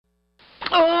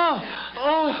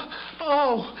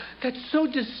That's so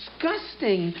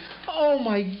disgusting. Oh,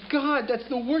 my God, that's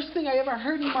the worst thing I ever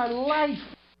heard in my life.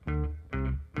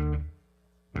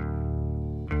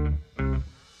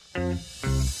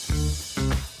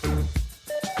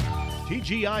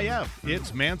 TGIF,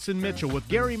 it's Manson Mitchell with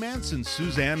Gary Manson,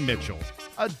 Suzanne Mitchell.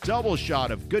 A double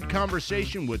shot of good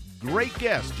conversation with great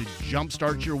guests to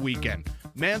jumpstart your weekend.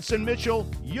 Manson Mitchell,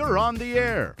 you're on the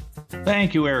air.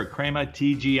 Thank you, Eric Kramer.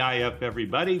 TGIF,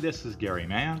 everybody. This is Gary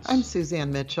Mance. I'm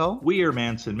Suzanne Mitchell. We are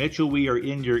Manson Mitchell. We are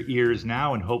in your ears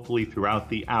now and hopefully throughout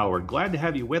the hour. Glad to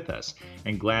have you with us.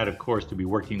 And glad, of course, to be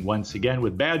working once again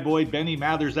with bad boy Benny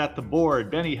Mathers at the board.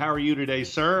 Benny, how are you today,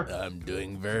 sir? I'm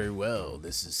doing very well.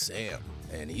 This is Sam,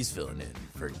 and he's filling in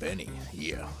for Benny.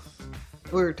 Yeah.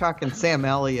 We were talking Sam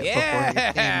Elliott before he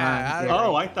came on.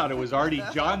 Oh, I thought it was Artie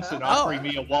Johnson offering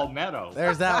me a Walnutto.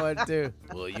 There's that one, too.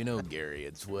 Well, you know, Gary,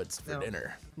 it's what's for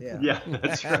dinner. Yeah,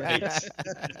 that's right.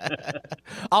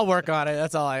 I'll work on it.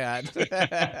 That's all I had. You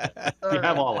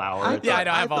have all hour. I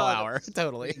know, I have all hour.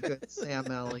 Totally. Good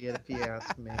Sam Elliott, if you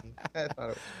ask me. I thought it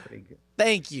was pretty good.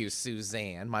 Thank you,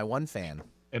 Suzanne, my one fan.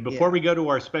 And before we go to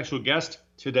our special guest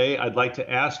today, I'd like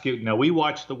to ask you, now we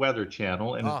watch the Weather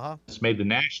Channel, and it's made the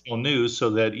national news so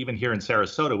that even here in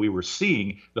Sarasota, we were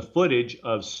seeing the footage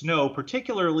of snow,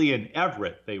 particularly in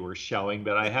Everett they were showing,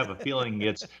 but I have a feeling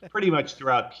it's pretty much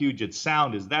throughout Puget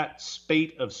Sound. Is that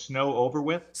spate of snow over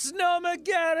with?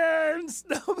 Snowmageddon!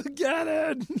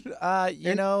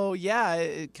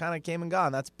 It kind of came and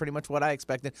gone. That's pretty much what I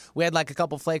expected. We had like a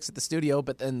couple flakes at the studio,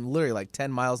 but then literally like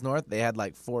 10 miles north, they had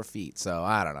like 4 feet. So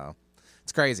I don't know.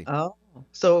 It's crazy. Oh,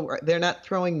 so they're not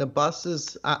throwing the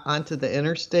buses onto the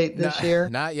interstate this year?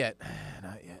 Not yet.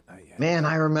 Man,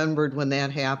 I remembered when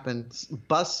that happened.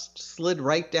 Bus slid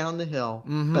right down the hill.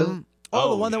 Mm-hmm.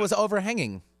 The one that was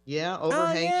overhanging. Yeah,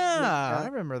 overhanging. Oh, yeah, I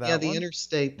remember that. Yeah, the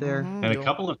interstate there. Mm-hmm. And a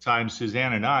couple of times,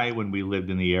 Suzanne and I, when we lived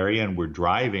in the area and were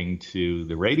driving to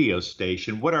the radio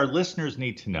station, what our listeners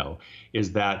need to know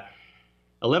is that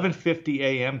 1150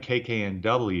 AM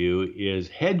KKNW is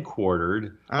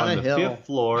headquartered on the 5th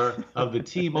floor of the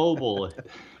T-Mobile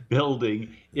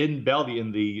building in Bellevue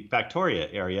in the Victoria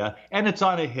area, and it's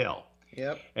on a hill.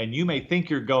 Yep. And you may think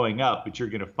you're going up, but you're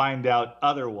going to find out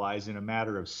otherwise in a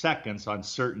matter of seconds on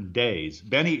certain days.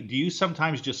 Benny, do you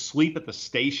sometimes just sleep at the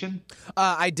station?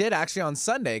 I did actually on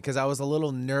Sunday because I was a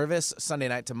little nervous Sunday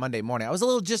night to Monday morning. I was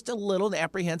just a little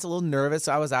apprehensive, a little nervous.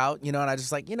 I was out, and I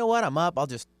just like, you know what, I'm up. I'll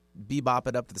just bebop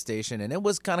it up to the station. And it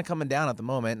was kind of coming down at the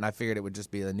moment, and I figured it would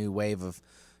just be a new wave of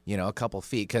a couple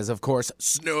feet because, of course,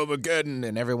 Snowmageddon,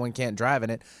 and everyone can't drive in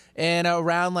it. And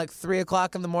around like 3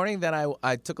 o'clock in the morning, then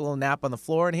I took a little nap on the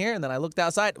floor in here, and then I looked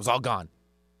outside. It was all gone.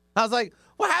 I was like,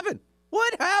 what happened?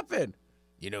 What happened?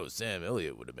 Sam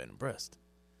Elliott would have been impressed.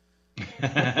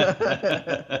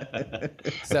 I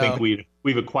think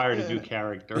we've acquired a new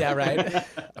character. Yeah, right.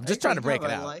 I'm just trying to break it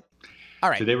out. All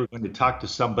right. Today we're going to talk to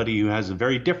somebody who has a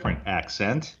very different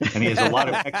accent, and he has a lot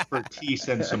of expertise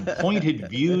and some pointed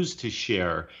views to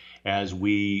share as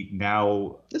we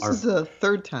now This is the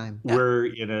third time. We're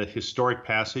in a historic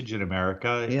passage in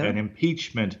America, an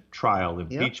impeachment trial.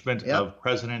 Impeachment of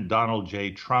President Donald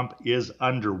J. Trump is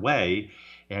underway,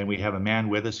 and we have a man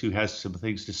with us who has some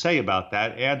things to say about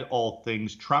that and all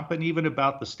things Trump, and even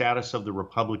about the status of the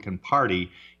Republican Party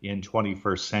in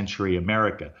 21st century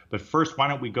America. But first, why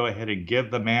don't we go ahead and give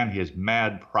the man his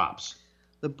mad props.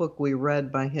 The book we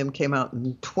read by him came out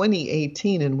in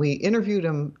 2018, and we interviewed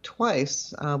him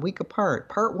twice, a week apart,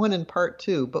 part 1 and part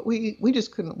 2, but we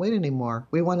just couldn't wait anymore.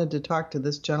 We wanted to talk to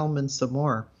this gentleman some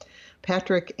more.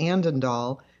 Patrick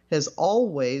Andendall has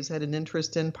always had an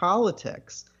interest in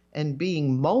politics, and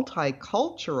being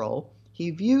multicultural,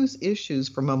 he views issues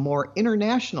from a more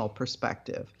international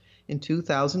perspective. In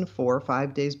 2004,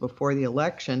 5 days before the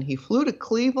election, he flew to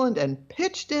Cleveland and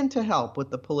pitched in to help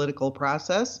with the political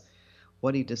process.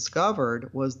 What he discovered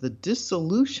was the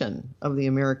dissolution of the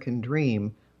American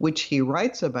dream, which he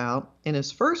writes about in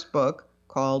his first book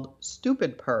called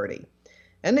Stupidparty.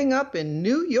 Ending up in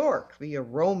New York via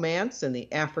romance in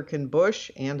the African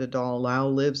bush, Andendall now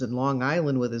lives in Long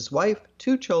Island with his wife,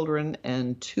 2 children,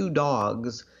 and 2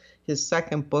 dogs. His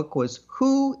second book was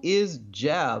Who is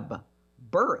Jeb?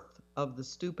 Birth of the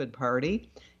Stupidparty.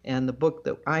 And the book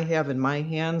that I have in my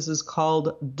hands is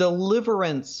called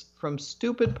Deliverance from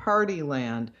Stupid Party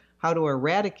Land, How to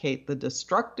Eradicate the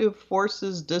Destructive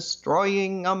Forces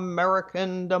Destroying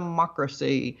American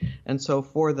Democracy. And so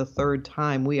for the third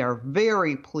time, we are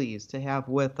very pleased to have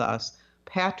with us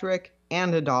Patrick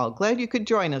Andendall. Glad you could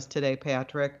join us today,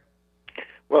 Patrick.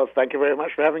 Well, thank you very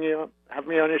much for having me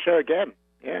on your show again.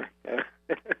 Yeah.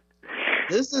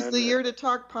 This is the year to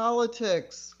talk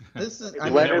politics. This is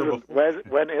when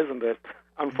isn't it?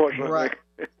 Unfortunately. Right.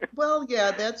 Well,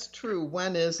 yeah, that's true.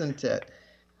 When isn't it?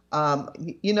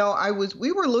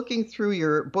 We were looking through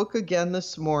your book again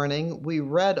this morning. We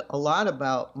read a lot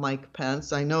about Mike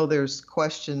Pence. I know there's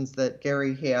questions that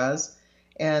Gary has.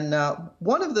 And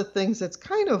one of the things that's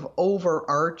kind of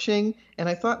overarching, and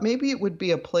I thought maybe it would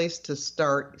be a place to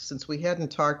start since we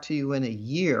hadn't talked to you in a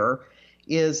year,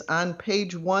 is on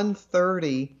page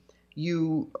 130,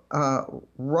 you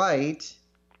write,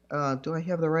 do I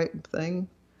have the right thing?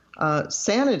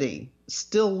 Sanity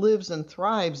still lives and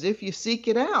thrives if you seek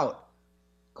it out.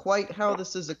 Quite how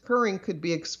this is occurring could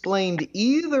be explained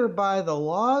either by the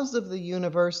laws of the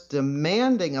universe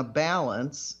demanding a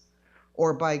balance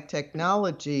or by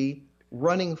technology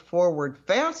running forward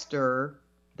faster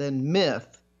than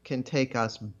myth can take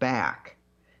us back.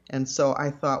 And so I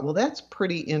thought, well, that's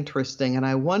pretty interesting. And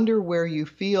I wonder where you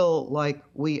feel like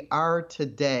we are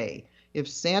today. If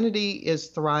sanity is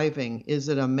thriving, is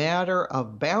it a matter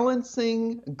of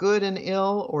balancing good and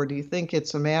ill, or do you think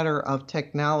it's a matter of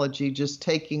technology just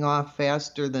taking off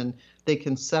faster than they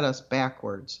can set us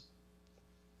backwards?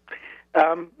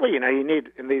 Well, you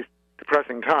need, in these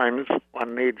depressing times,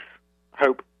 one needs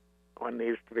hope. One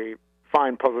needs to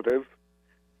find positives,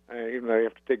 even though you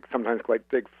have to sometimes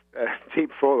dig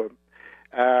deep for them.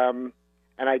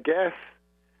 And I guess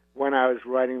when I was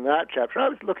writing that chapter, I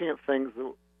was looking at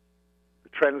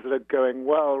trends that are going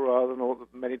well rather than all the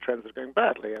many trends that are going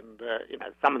badly. And,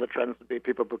 some of the trends would be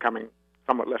people becoming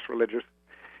somewhat less religious.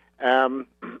 And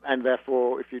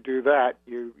therefore, if you do that,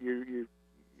 you're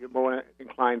more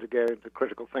inclined to go into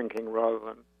critical thinking rather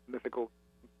than mythical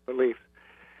beliefs.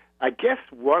 I guess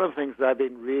one of the things that I've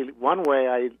been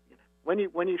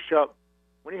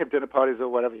when you have dinner parties or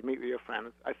whatever, you meet with your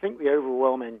friends, I think the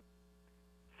overwhelming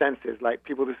sense is like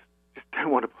people just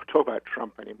don't want to talk about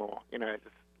Trump anymore.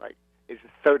 It's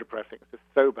just so depressing. It's just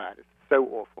so bad. It's so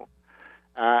awful.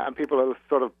 And people are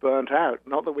sort of burnt out.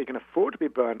 Not that we can afford to be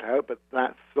burnt out, but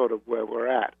that's sort of where we're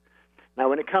at. Now,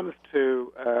 when it comes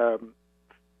to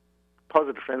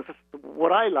positive trends,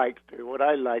 what I like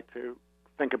to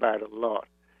think about a lot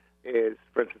is,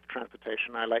 for instance,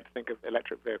 transportation. I like to think of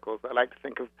electric vehicles. I like to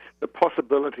think of the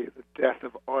possibility of the death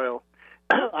of oil.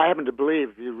 I happen to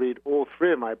believe, if you read all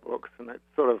three of my books, and it's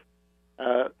sort of,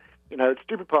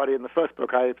 Stupidparty in the first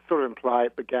book, I sort of imply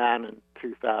it began in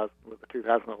 2000 with the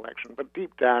 2000 election, but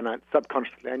deep down,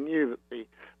 subconsciously, I knew that the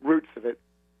roots of it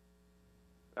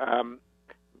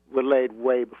were laid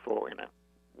way before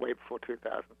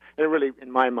 2000. And really,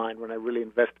 in my mind, when I really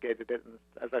investigated it, and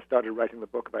as I started writing the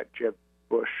book about Jeb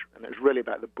Bush, and it was really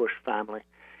about the Bush family,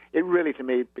 it really, to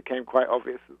me, became quite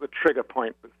obvious that the trigger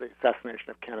point was the assassination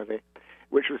of Kennedy,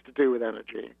 which was to do with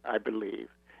energy, I believe,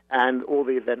 and all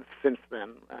the events since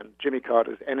then. And Jimmy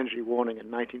Carter's energy warning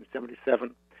in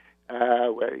 1977,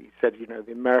 where he said,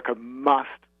 the America must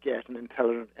get an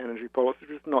intelligent energy policy.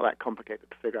 It's not that complicated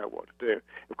to figure out what to do.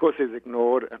 Of course, it's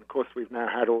ignored, and of course, we've now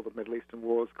had all the Middle Eastern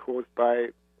wars caused by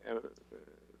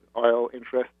oil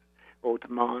interest or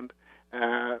demand,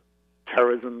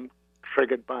 terrorism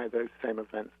triggered by those same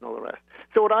events and all the rest.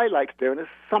 So what I like to do, and it's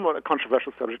somewhat a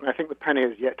controversial subject, and I think the penny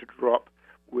has yet to drop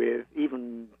with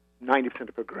even 90%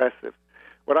 of progressives,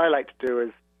 what I like to do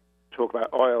is talk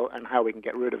about oil and how we can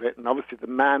get rid of it. And obviously the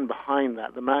man behind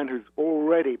that, the man who's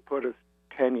already put us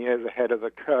 10 years ahead of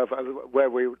the curve where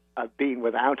we have been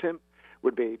without him,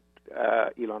 would be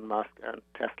Elon Musk and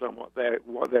Tesla and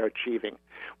what they're achieving,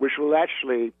 which will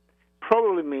actually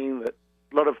probably mean that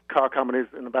a lot of car companies,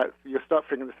 you'll start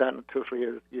figuring this out in 2 or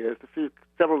 3 years,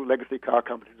 several legacy car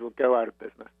companies will go out of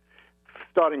business,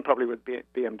 starting probably with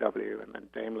BMW and then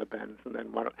Daimler-Benz, and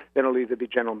then it'll either be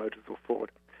General Motors or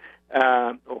Ford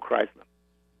or Chrysler.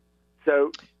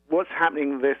 So what's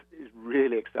happening this is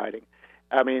really exciting.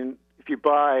 I mean, if you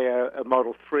buy a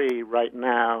Model 3 right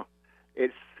now,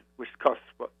 which costs,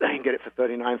 you can get it for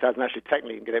 $39,000. Actually,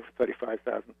 technically, you can get it for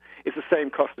 $35,000. It's the same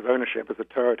cost of ownership as a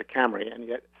Toyota Camry, and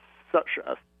yet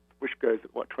which goes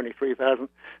at, $23,000.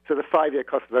 So the 5-year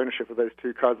cost of ownership of those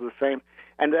two cars are the same.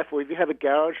 And therefore, if you have a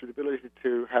garage with the ability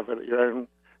to have your own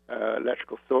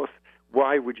electrical source,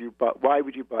 why would you buy a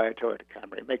Toyota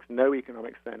Camry? It makes no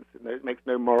economic sense. It makes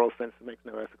no moral sense. It makes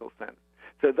no ethical sense.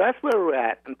 So that's where we're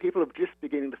at, and people are just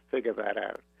beginning to figure that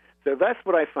out. So that's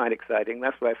what I find exciting.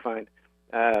 That's what I find.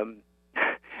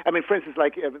 For instance,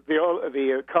 like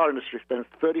the car industry spends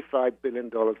 $35 billion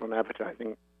on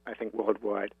advertising, I think,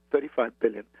 worldwide. $35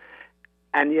 billion.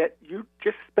 And yet you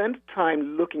just spend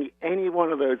time looking at any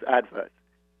one of those adverts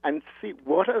and see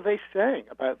what are they saying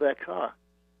about their car.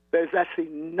 There's actually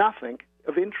nothing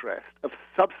of interest, of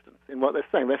substance in what they're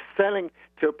saying. They're selling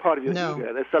to a part of your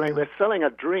ego. They're selling a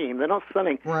dream. They're not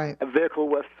selling a vehicle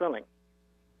worth selling.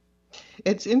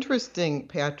 It's interesting,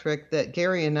 Patrick, that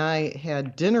Gary and I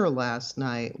had dinner last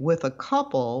night with a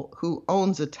couple who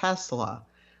owns a Tesla.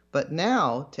 But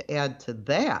now, to add to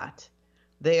that,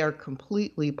 they are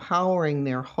completely powering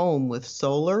their home with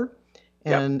solar.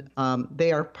 And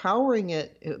they are powering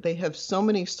it. They have so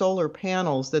many solar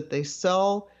panels that they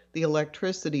sell the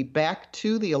electricity back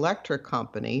to the electric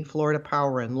company, Florida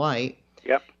Power and Light.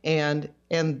 Yep. And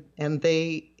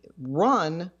they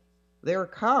run their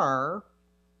car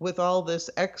with all this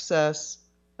excess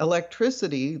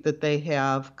electricity that they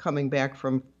have coming back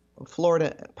from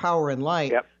Florida Power and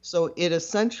Light. Yep. So it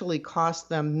essentially costs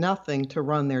them nothing to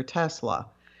run their Tesla.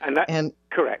 And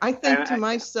correct. I think to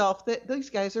myself that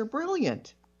these guys are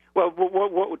brilliant. Well,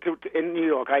 in New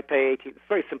York, I pay 18. It's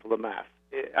very simple, the math.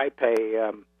 I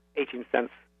pay 18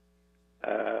 cents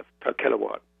per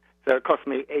kilowatt. So it costs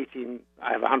me 18.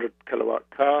 I have a 100 kilowatt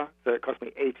car, so it costs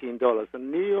me $18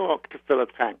 in New York to fill a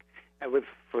tank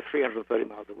for 330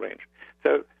 miles of range.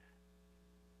 So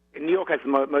in New York has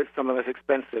some of the most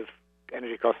expensive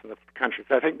energy costs in the country.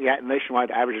 So I think the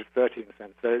nationwide average is 13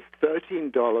 cents. So it's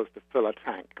 $13 to fill a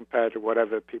tank compared to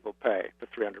whatever people pay for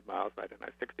 300 miles, I don't know,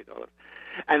 $60.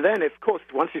 And then, of course,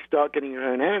 once you start getting your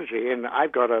own energy, and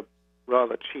I've got a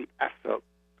rather cheap asphalt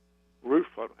roof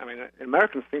on, I mean,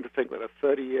 Americans seem to think that a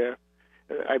 30-year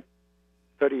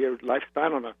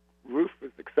lifespan on a roof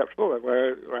is acceptable,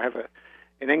 where I have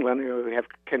in England, we have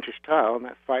Kentish tile, and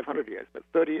that's 500 years. But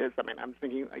 30 years, I mean, I'm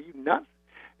thinking, are you nuts?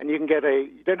 And you can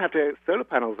you don't have to have solar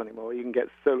panels anymore. You can get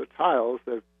solar tiles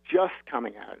that are just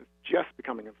coming out, just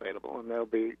becoming available, and they'll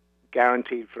be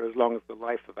guaranteed for as long as the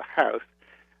life of the house.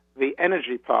 The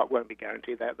energy part won't be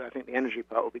guaranteed. I think the energy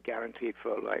part will be guaranteed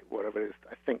for, like, whatever it is,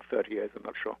 I think 30 years, I'm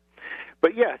not sure.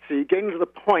 But yeah, so you're getting to the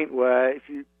point where if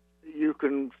you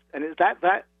can, and it's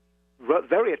that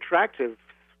very attractive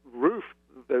roof,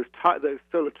 those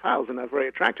solar tiles are now very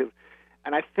attractive.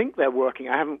 And I think they're working.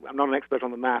 I'm not an expert on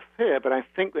the math here, but I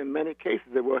think that in many cases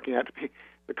they're working out to be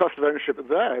the cost of ownership is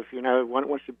there. If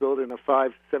once you build in a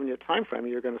 5-7 year time frame,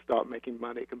 you're going to start making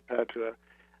money compared to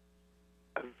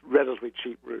a relatively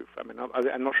cheap roof. I mean,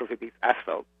 I'm not sure if it beats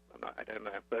asphalt. I don't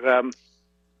know, but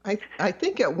I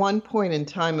think at one point in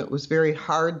time it was very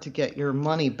hard to get your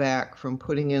money back from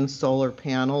putting in solar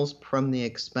panels from the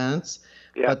expense.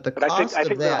 Yeah, but the cost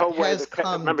of that has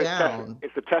come down.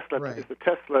 It's the Tesla. Right. It's the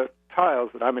Tesla tiles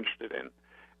that I'm interested in,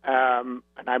 and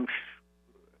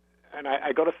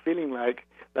I got a feeling like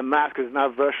the math, because now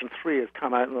version 3 has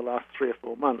come out in the last 3 or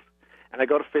 4 months, and I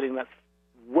got a feeling that's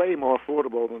way more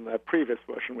affordable than their previous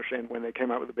version, which when they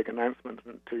came out with a big announcement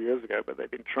 2 years ago. But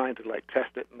they've been trying to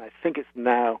test it, and I think it's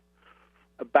now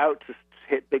about to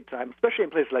hit big time, especially in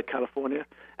places like California.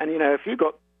 And if you've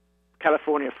got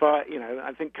California fire,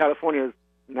 I think California is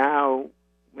now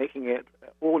making it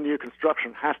all new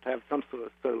construction has to have some sort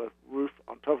of solar roof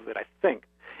on top of it, I think.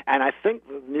 And I think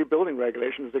the new building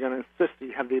regulations are going to insist that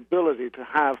you have the ability to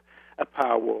have a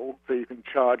power wall so you can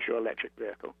charge your electric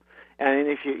vehicle. And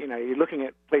if you're looking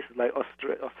at places like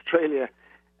Australia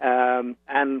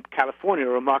and California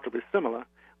are remarkably similar,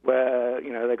 where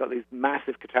they've got these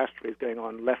massive catastrophes going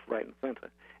on left, right, and center.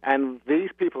 And these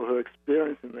people who are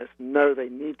experiencing this know they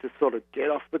need to sort of get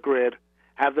off the grid,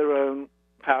 have their own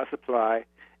power supply,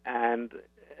 and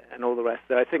all the rest.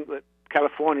 So I think that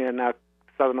California and now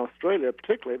Southern Australia,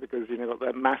 particularly because got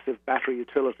that massive battery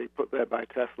utility put there by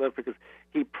Tesla, because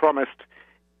he promised,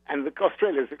 and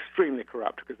Australia is extremely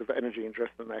corrupt because of energy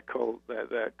interest and their coal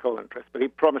interest. But he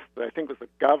promised that, I think it was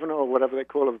the governor or whatever they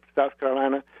call it, of South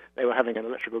Carolina, they were having an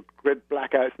electrical grid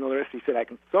blackouts and all the rest. He said, I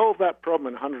can solve that problem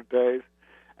in 100 days,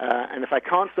 and if I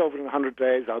can't solve it in 100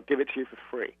 days, I'll give it to you for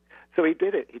free. So he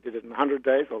did it. He did it in 100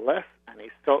 days or less, and he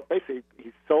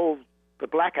solved the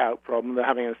blackout problem they're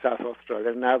having in South Australia.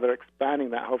 And now they're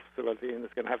expanding that whole facility, and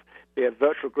there's going to be a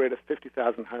virtual grid of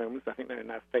 50,000 homes. I think they're in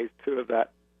now phase 2 of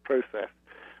that process,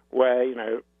 where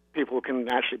people can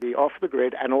actually be off the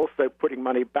grid and also putting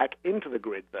money back into the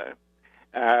grid though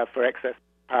for excess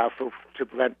power to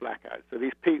prevent blackouts. So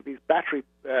these battery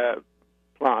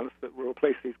plants that will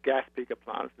replace these gas peaker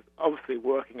plants is obviously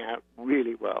working out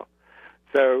really well.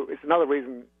 So it's another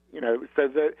reason, so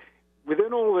that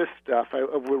within all this stuff,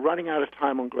 we're running out of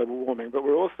time on global warming, but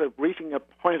we're also reaching a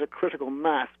point of critical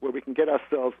mass where we can get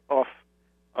ourselves off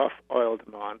oil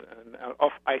demand and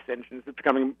off ICE engines.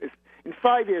 In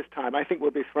 5 years' time, I think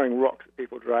we'll be throwing rocks at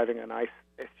people driving an ICE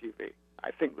SUV.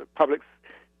 I think the public's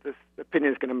this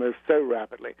opinion is going to move so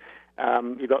rapidly.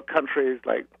 You've got countries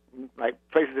like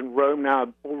places in Rome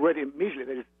now already immediately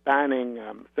they're just banning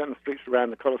certain streets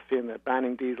around the Colosseum. They're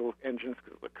banning diesel engines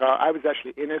because of the car. I was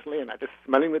actually in Italy, and just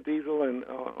smelling the diesel and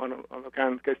on the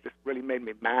coast just really made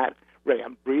me mad. Really,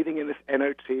 I'm breathing in this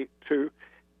NO2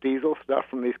 diesel stuff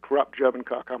from these corrupt German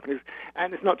car companies,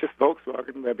 and it's not just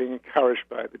Volkswagen. They're being encouraged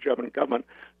by the German government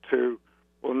to,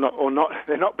 or not.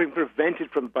 They're not being prevented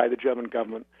by the German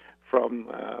government from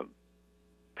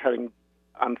telling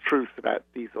untruths about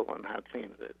diesel and how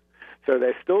clean it is. So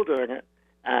they're still doing it,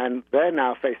 and they're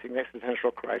now facing an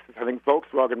existential crisis. I think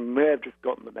Volkswagen may have just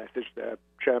gotten the message. Their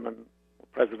chairman,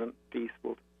 President Diess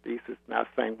is now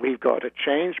saying, we've got to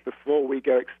change before we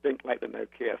go extinct like the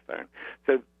Nokia phone.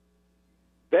 So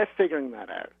they're figuring that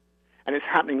out, and it's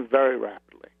happening very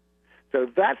rapidly. So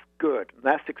that's good, and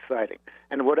that's exciting.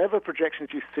 And whatever projections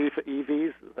you see for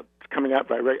EVs coming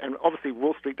out and obviously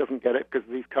Wall Street doesn't get it because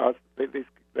these cars,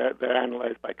 they're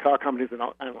analyzed by car companies, they're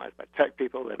not analyzed by tech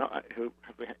people, they're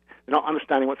not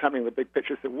understanding what's happening in the big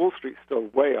picture. So Wall Street's still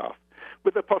way off,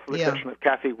 with the possible exception of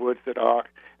Kathy Woods at ARC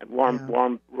and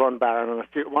Ron Barron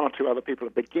and one or two other people.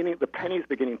 The penny's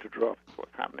beginning to drop. Is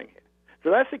what's happening here. So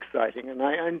that's exciting, and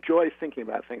I enjoy thinking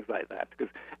about things like that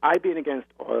because I've been against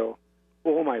oil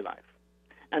all my life.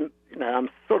 And, I'm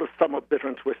sort of somewhat bitter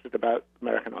and twisted about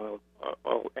American oil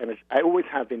energy. I always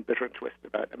have been bitter and twisted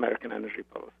about American energy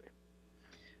policy.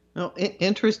 No,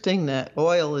 interesting that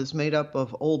oil is made up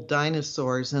of old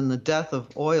dinosaurs, and the death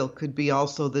of oil could be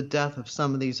also the death of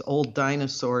some of these old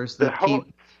dinosaurs that keep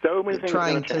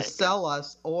trying to sell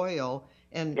us oil.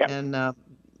 And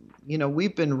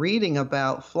we've been reading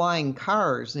about flying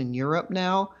cars in Europe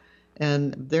now.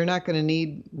 And they're not going to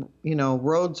need,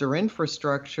 roads or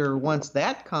infrastructure once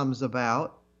that comes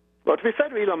about. Well, to be fair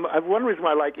to Elon, one reason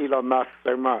why I like Elon Musk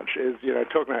so much is,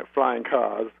 talking about flying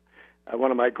cars. One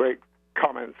of my great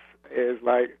comments is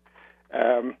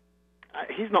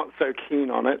he's not so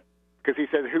keen on it because he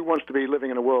says, "Who wants to be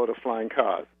living in a world of flying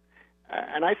cars?"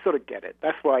 And I sort of get it.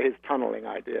 That's why his tunneling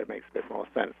idea makes a bit more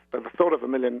sense. But the thought of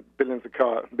billions of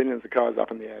cars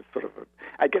up in the air is sort of,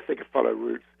 I guess they could follow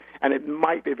routes. And it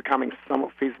might be becoming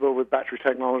somewhat feasible with battery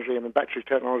technology. And the battery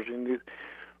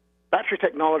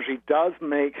technology does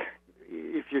make,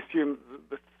 if you assume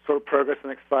the sort of progress in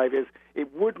the next 5 years,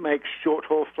 it would make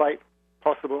short-haul flight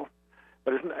possible.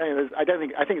 But I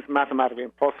think it's mathematically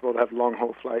impossible to have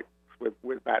long-haul flights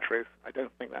with batteries. I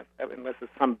don't think that, unless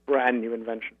there's some brand new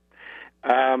invention.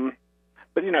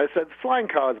 So flying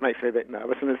cars makes me a bit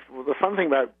nervous. And the fun thing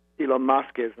about Elon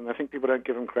Musk is, and I think people don't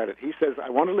give him credit, he says, I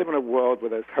want to live in a world where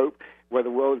there's hope, where the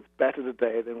world is better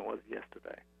today than it was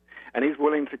yesterday. And he's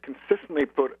willing to consistently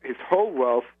put his whole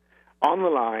wealth on the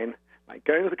line, like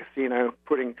going to the casino,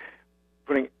 putting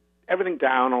everything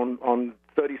down on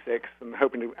 36 and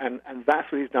hoping to, and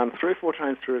that's what he's done 3 or 4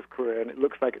 times through his career, and it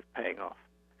looks like it's paying off.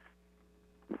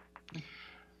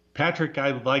 Patrick,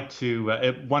 I'd like to,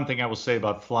 one thing I will say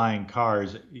about flying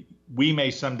cars, we may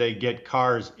someday get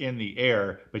cars in the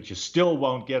air, but you still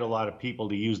won't get a lot of people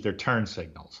to use their turn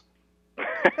signals.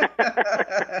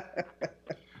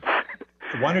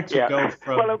 Why don't you go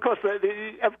from... Well, of course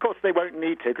they won't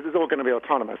need to because it's all going to be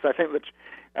autonomous. I think that,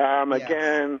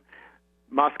 again,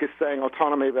 Musk is saying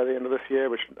autonomy by the end of this year,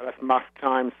 which that's Musk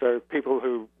time, so people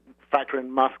who factor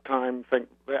in Musk time think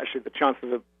that actually the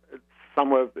chances of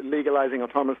somewhere legalizing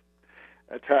autonomous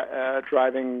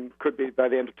driving could be by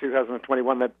the end of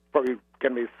 2021. There's probably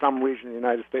going to be some region in the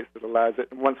United States that allows it.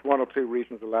 And once 1 or 2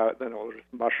 regions allow it, then it will just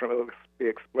mushroom. It will be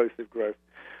explosive growth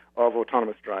of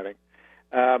autonomous driving.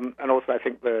 And also, I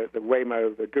think the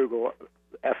Waymo, the Google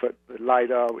effort, the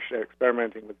LiDAR, which they're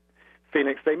experimenting with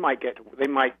Phoenix, they might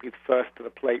be first to the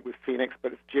plate with Phoenix,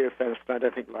 but it's geofenced, and I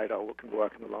don't think LiDAR can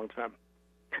work in the long term.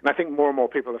 And I think more and more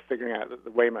people are figuring out that the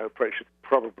Waymo approach is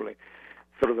probably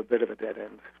sort of a bit of a dead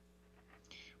end.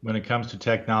 When it comes to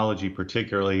technology,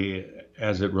 particularly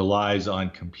as it relies on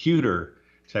computer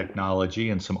technology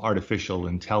and some artificial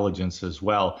intelligence as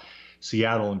well,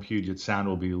 Seattle and Puget Sound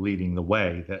will be leading the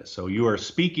way. So you are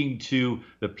speaking to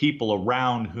the people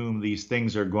around whom these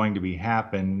things are going to be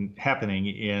happening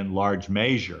in large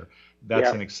measure.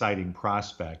 That's an exciting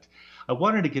prospect. I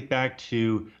wanted to get back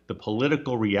to the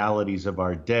political realities of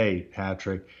our day,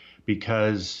 Patrick,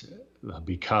 because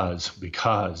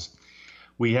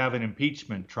we have an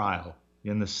impeachment trial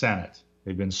in the Senate.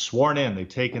 They've been sworn in. They've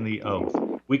taken the oath.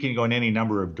 We can go in any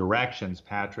number of directions,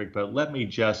 Patrick, but let me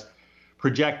just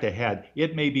project ahead.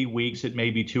 It may be weeks, it may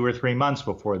be 2 or 3 months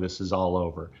before this is all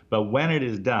over. But when it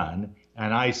is done,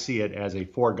 and I see it as a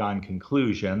foregone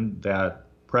conclusion that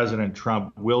President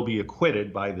Trump will be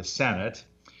acquitted by the Senate,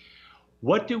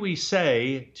 What do we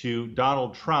say to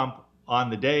Donald Trump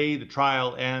on the day the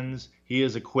trial ends, he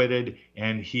is acquitted,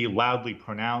 and he loudly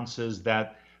pronounces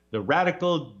that the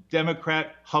radical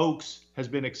Democrat hoax has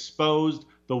been exposed,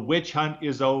 the witch hunt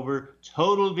is over,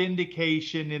 total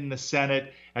vindication in the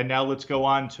Senate, and now let's go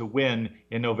on to win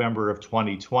in November of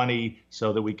 2020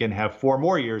 so that we can have 4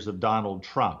 more years of Donald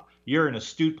Trump? You're an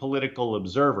astute political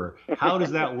observer. How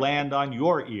does that land on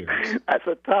your ears? That's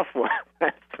a tough one.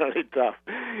 That's really tough.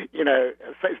 You know,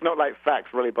 it's not like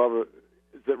facts really bother,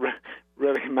 that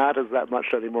really matters that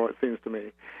much anymore, it seems to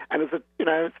me. And it's a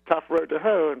tough road to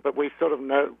hoe. But we sort of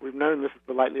we've known this is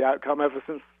the likely outcome ever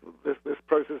since this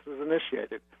process was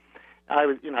initiated.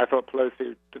 I thought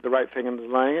Pelosi did the right thing in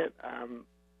delaying it.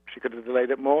 She could have delayed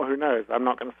it more. Who knows? I'm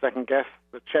not going to second guess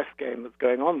the chess game that's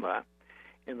going on there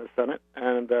in the Senate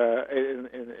and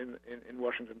in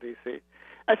Washington D.C.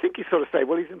 I think you sort of say,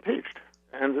 well, he's impeached,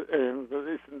 and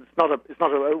it's not an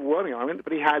overwhelming argument,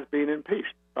 but he has been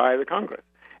impeached by the Congress.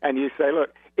 And you say,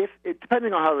 look,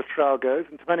 depending on how the trial goes,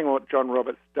 and depending on what John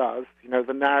Roberts does,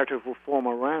 the narrative will form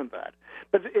around that.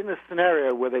 But in a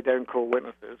scenario where they don't call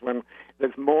witnesses, when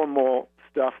there's more and more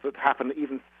stuff that happened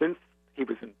even since he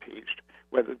was impeached,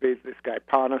 whether it be this guy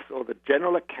Parnas or the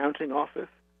General Accounting Office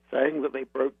saying that they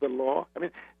broke the law. I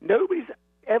mean, nobody's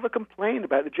ever complained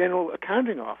about the General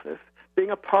Accounting Office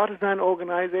being a partisan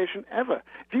organization ever.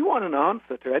 If you want an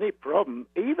answer to any problem,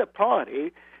 either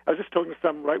party. I was just talking to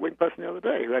some right-wing person the other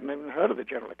day who hadn't even heard of the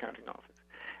General Accounting Office.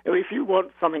 If you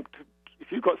want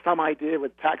if you've got some idea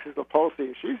with taxes or policy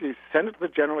issues, you send it to the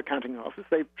General Accounting Office.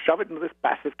 They shove it into this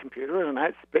passive computer, and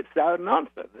it spits out an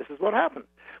answer. This is what happens.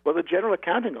 Well, the General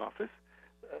Accounting Office,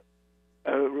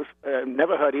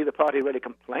 never heard either party really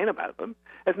complain about them,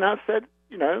 has now said,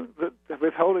 that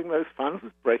withholding those funds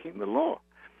is breaking the law.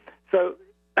 So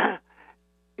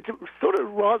it's sort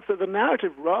of so the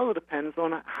narrative rather depends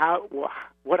on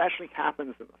what actually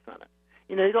happens in the Senate.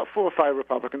 You've got 4 or 5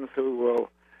 Republicans who will,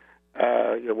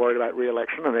 you're worried about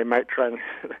re-election, and they might try and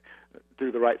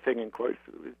do the right thing, in quotes,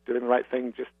 doing the right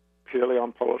thing just purely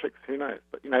on politics. Who knows?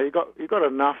 But you've got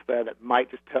enough there that might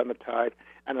just turn the tide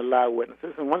and allow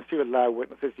witnesses. And once you allow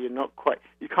witnesses, you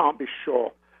can't be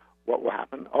sure what will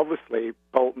happen. Obviously,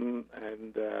 Bolton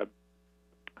and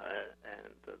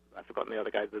I've forgotten the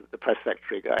other guy, the press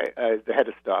secretary guy, the head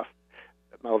of staff,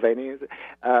 Mulvaney.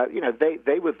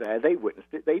 They were there. They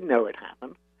witnessed it. They know it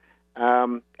happened.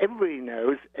 Everybody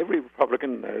knows. Every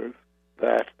Republican knows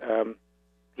that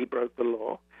he broke the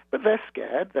law. But they're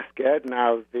scared. They're scared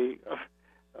now of the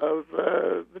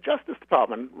Justice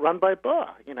Department run by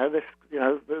Barr.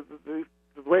 The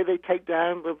way they take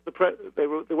down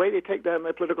the way they take down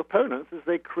their political opponents is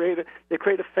they create a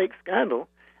fake scandal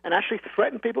and actually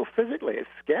threaten people physically. It's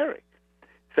scary.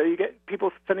 So you get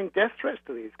people sending death threats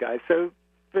to these guys. So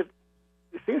it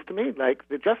seems to me like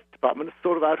the Justice Department is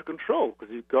sort of out of control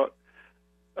because you've got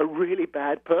a really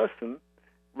bad person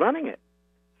running it.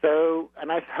 So,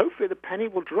 and hopefully the penny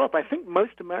will drop. I think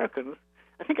most Americans,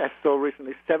 I think I saw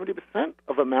recently 70%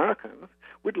 of Americans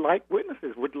would like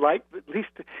witnesses, would like at least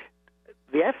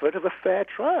the effort of a fair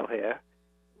trial here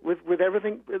with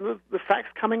everything, the facts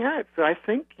coming out. So I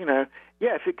think,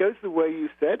 if it goes the way you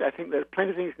said, I think there's plenty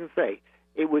of things you can say.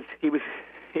 He was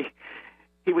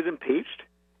impeached.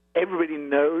 Everybody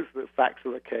knows the facts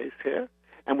of the case here,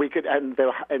 and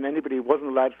anybody who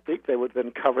wasn't allowed to speak, they would then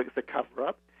cover it as a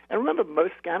cover-up. And remember,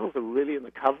 most scandals are really in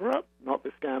the cover-up, not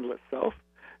the scandal itself.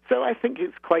 So I think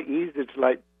it's quite easy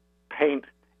to paint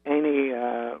any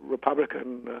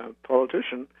Republican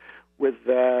politician with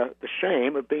the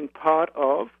shame of being part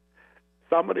of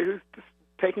somebody who's just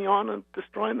taking on and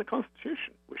destroying the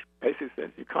Constitution, which basically says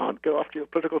you can't go after your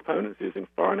political opponents using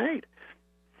foreign aid.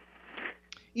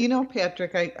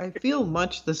 Patrick, I feel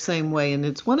much the same way, and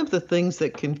it's one of the things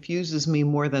that confuses me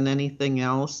more than anything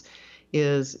else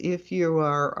is if you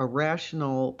are a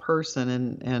rational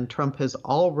person, and Trump has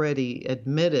already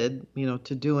admitted,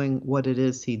 to doing what it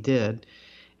is he did,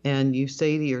 and you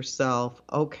say to yourself,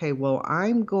 okay, well,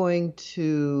 I'm going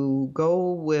to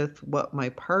go with what my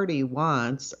party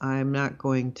wants. I'm not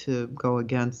going to go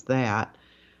against that.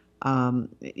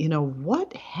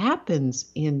 What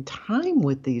happens in time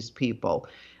with these people?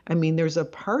 I mean, there's a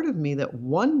part of me that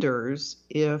wonders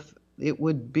if it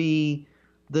would be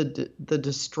the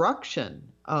destruction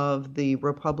of the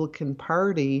Republican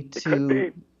Party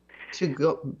to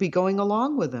be going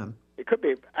along with them. It could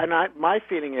be. And my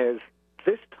feeling is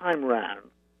this time round,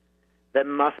 there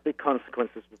must be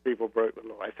consequences for people who broke the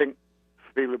law. I think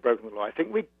for people who've broken the law. I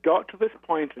think we got to this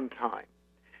point in time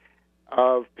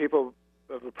of the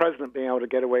president being able to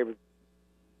get away with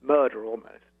murder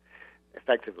almost,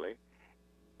 effectively,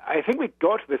 I think we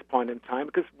got to this point in time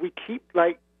because we keep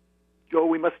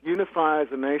we must unify as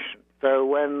a nation. So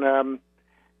when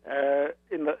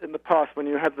in the past, when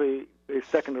you had the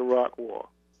Second Iraq War,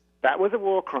 that was a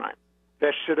war crime.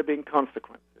 There should have been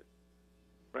consequences,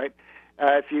 right?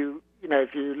 If you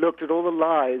looked at all the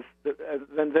lies,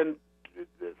 then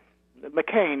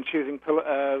McCain choosing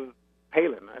Palin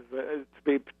to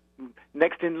be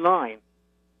next in line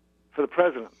for the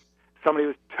president, somebody who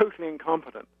was totally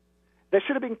incompetent. There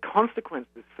should have been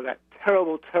consequences for that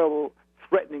terrible, terrible,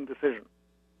 threatening decision,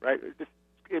 right?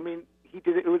 He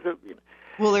did it. It was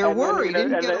Well, there were. He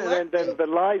didn't get elected. And then the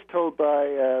lies told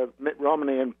by Mitt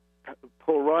Romney and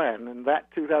Paul Ryan in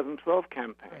that 2012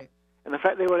 campaign, right, and the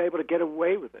fact they were able to get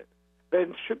away with it, there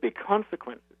should be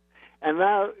consequences. And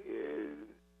now,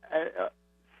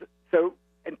 so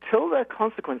until there are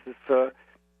consequences for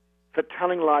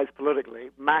telling lies politically,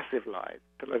 massive lies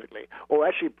politically, or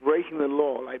actually breaking the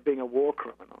law like being a war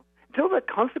criminal, until there are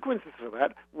consequences for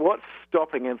that, what's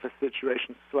stopping him for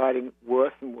situations sliding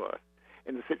worse and worse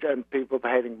in the situation, people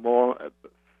behaving more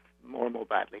and more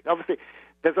badly? Obviously,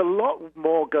 there's a lot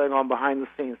more going on behind the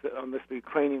scenes on this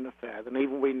Ukrainian affair than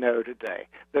even we know today.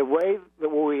 The way that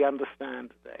we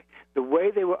understand today, the way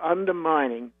they were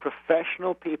undermining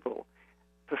professional people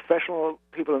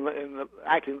in the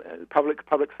acting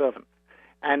public servants,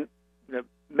 and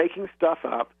making stuff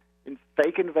up in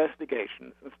fake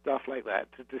investigations and stuff like that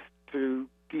to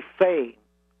defame,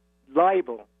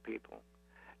 libel people,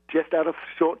 just out of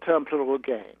short-term political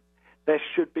gain. There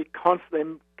should be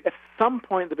at some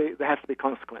point there has to be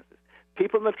consequences.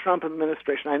 People in the Trump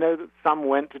administration, I know that some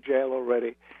went to jail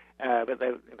already, but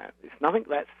it's nothing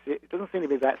that it doesn't seem to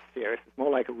be that serious. It's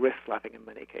more like a wrist slapping in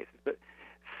many cases. But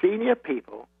senior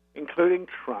people, including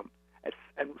Trump,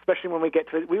 and especially when we get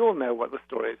to it, we all know what the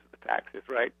story is of the taxes,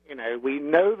 right? We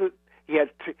know that he has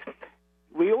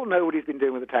we all know what he's been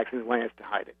doing with the taxes and when he has to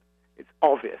hide it. It's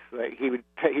obvious. Like he would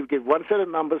give one set of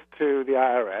numbers to the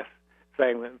IRS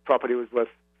saying that property was worth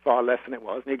far less than it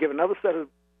was, and he'd give another set of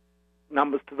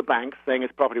numbers to the banks saying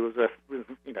his property was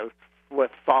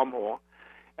worth far more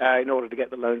in order to get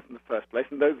the loans in the first place.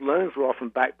 And those loans were often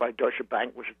backed by Deutsche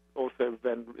Bank, which is also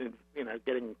then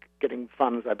getting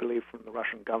funds, I believe, from the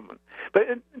Russian government. But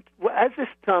as this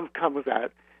term comes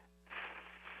out,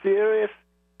 serious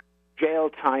jail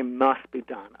time must be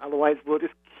done. Otherwise,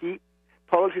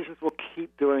 politicians will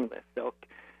keep doing this.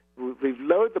 We've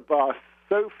lowered the bar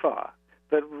so far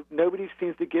that nobody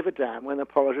seems to give a damn when a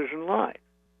politician lies.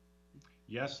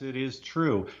 Yes, it is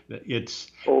true. In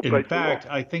fact,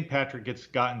 I think Patrick gets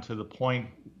gotten to the point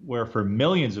where for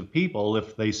millions of people,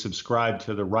 if they subscribe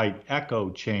to the right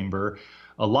echo chamber,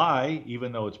 a lie,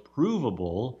 even though it's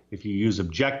provable, if you use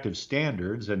objective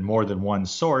standards and more than one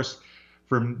source,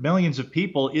 for millions of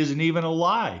people isn't even a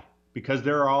lie, because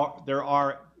there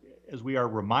are, as we are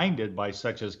reminded by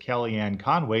such as Kellyanne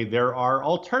Conway, there are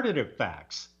alternative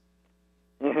facts.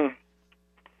 Mm-hmm.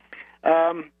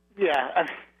 Yeah.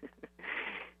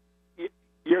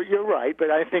 You're right,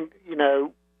 but I think,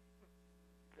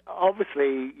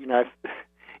 obviously,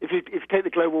 if you take the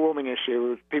global warming issue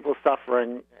with people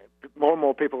suffering, more and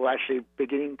more people actually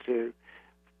beginning to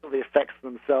feel the effects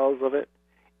themselves of it.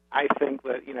 I think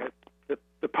that,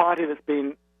 the party that's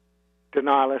been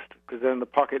denialist, because they're in the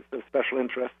pockets of special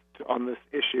interest on this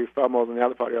issue far more than the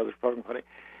other party or the Republican Party,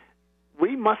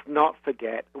 we must not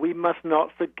forget, we must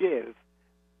not forgive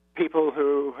people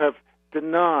who have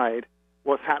denied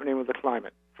what's happening with the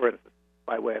climate, for instance,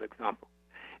 by way of example.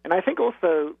 And I think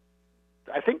also,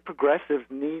 progressives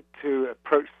need to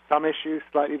approach some issues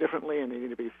slightly differently, and they need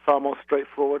to be far more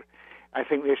straightforward. I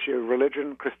think the issue of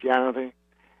religion, Christianity,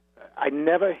 I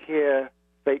never hear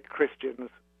fake Christians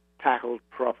tackled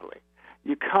properly.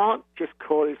 You can't just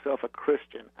call yourself a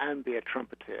Christian and be a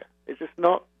trumpeter. It's just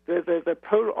not, they're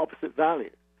polar opposite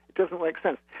values. It doesn't make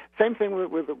sense. Same thing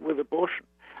with abortion.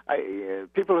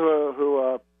 People who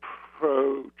are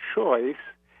pro-choice,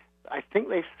 I think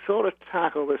they sort of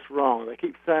tackle this wrong. They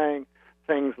keep saying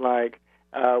things like,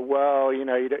 you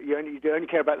only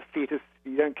care about the fetus,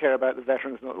 you don't care about the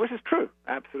veterans, which is true,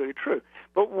 absolutely true.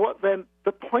 But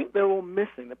the point they're all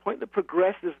missing, the point that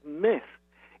progressives miss,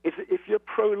 is that if you're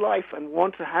pro-life and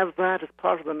want to have that as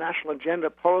part of the national agenda,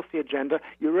 policy agenda,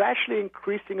 you're actually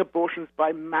increasing abortions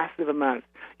by massive amounts.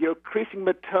 You're increasing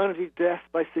maternity deaths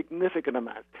by significant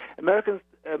amounts.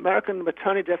 American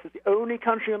maternity deaths is the only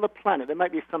country on the planet. There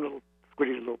might be some little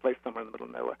squidgy little place somewhere in the middle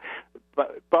of nowhere.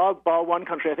 But bar one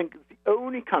country, I think it's the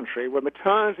only country where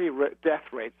maternity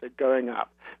death rates are going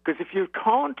up. Because if you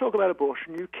can't talk about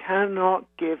abortion, you cannot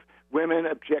give women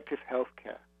objective health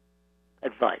care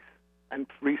advice and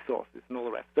resources and all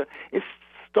the rest. So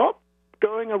stop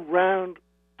going around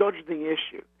dodge the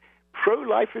issue.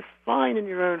 Pro-life is fine in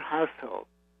your own household,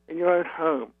 in your own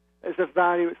home. As a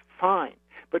value, it's fine.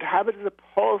 But have it as a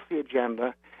policy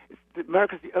agenda.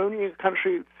 America's the only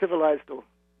country, civilized or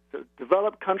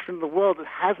developed country in the world that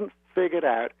hasn't figured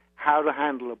out how to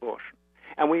handle abortion.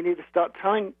 And we need to start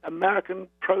telling American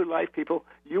pro-life people,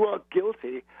 you are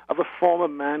guilty of a form of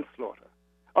manslaughter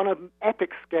on an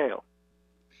epic scale.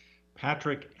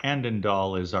 Patrick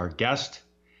Andendall is our guest.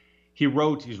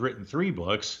 He's written 3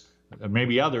 books,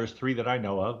 maybe others, 3 that I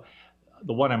know of.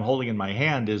 The one I'm holding in my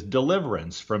hand is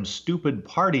Deliverance from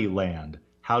Stupidparty Land,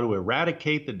 How to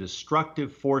Eradicate the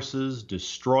Destructive Forces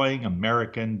Destroying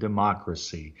American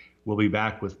Democracy. We'll be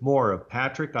back with more of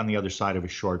Patrick on the other side of a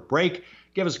short break.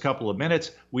 Give us a couple of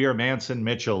minutes. We are Manson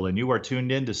Mitchell, and you are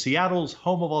tuned in to Seattle's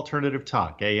home of alternative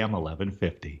talk, AM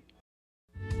 1150.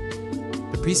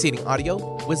 The preceding audio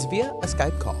was via a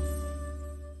Skype call.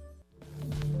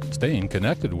 Staying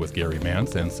connected with Gary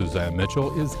Mance and Suzanne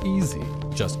Mitchell is easy.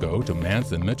 Just go to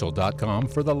manceandmitchell.com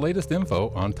for the latest info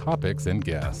on topics and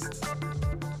guests.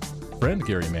 Friend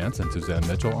Gary Mance and Suzanne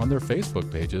Mitchell on their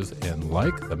Facebook pages and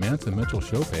like the Mance and Mitchell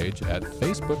show page at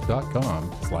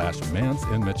facebook.com/Mance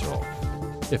and Mitchell.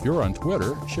 If you're on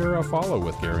Twitter, share a follow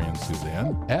with Gary and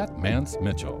Suzanne at Mance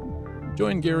Mitchell.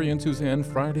 Join Gary and Suzanne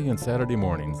Friday and Saturday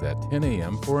mornings at 10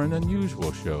 a.m. for an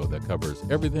unusual show that covers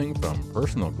everything from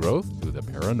personal growth to the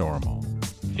paranormal.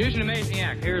 Here's an amazing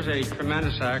act. Here's a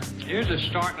tremendous act. Here's a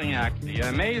startling act. The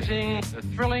amazing, the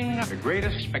thrilling, the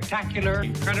greatest, spectacular,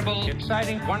 incredible,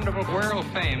 exciting, wonderful, world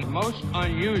fame, most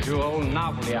unusual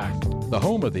novelty act. The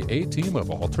home of the A-team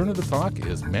of Alternative Talk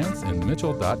is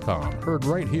manceandmitchell.com. Heard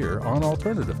right here on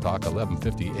Alternative Talk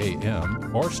 1150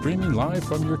 AM or streaming live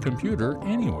from your computer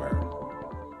anywhere.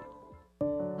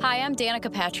 Hi, I'm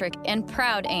Danica Patrick and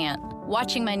proud aunt.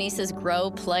 Watching my nieces grow,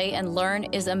 play, and learn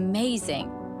is amazing.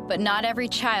 But not every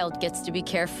child gets to be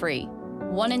carefree.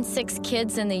 1 in 6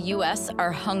 kids in the U.S.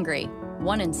 are hungry.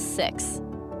 1 in 6.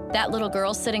 That little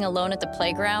girl sitting alone at the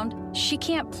playground, she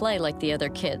can't play like the other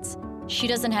kids. She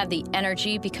doesn't have the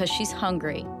energy because she's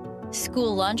hungry.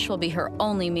 School lunch will be her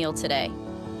only meal today.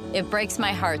 It breaks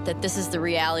my heart that this is the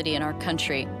reality in our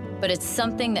country, but it's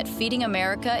something that Feeding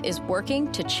America is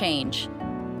working to change.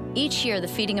 Each year, the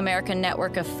Feeding America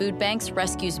network of food banks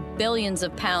rescues billions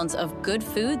of pounds of good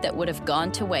food that would have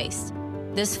gone to waste.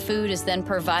 This food is then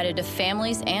provided to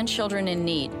families and children in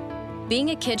need.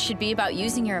 Being a kid should be about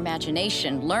using your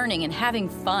imagination, learning, and having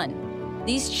fun.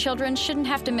 These children shouldn't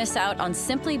have to miss out on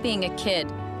simply being a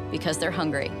kid because they're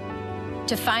hungry.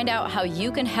 To find out how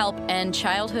you can help end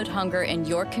childhood hunger in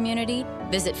your community,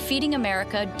 visit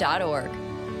feedingamerica.org.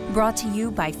 Brought to you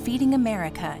by Feeding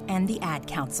America and the Ad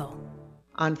Council.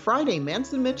 On Friday,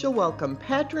 Mance and Mitchell welcome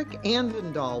Patrick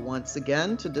Andendall once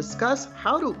again to discuss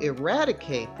how to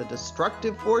eradicate the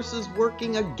destructive forces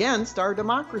working against our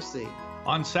democracy.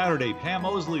 On Saturday, Pam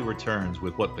Osley returns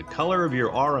with what the color of your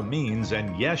aura means,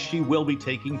 and yes, she will be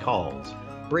taking calls.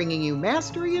 Bringing you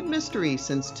mastery and mystery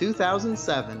since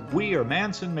 2007. We are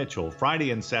Mance and Mitchell, Friday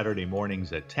and Saturday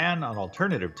mornings at 10 on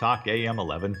Alternative Talk AM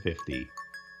 1150.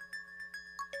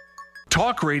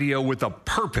 Talk radio with a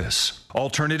purpose.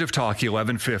 Alternative Talk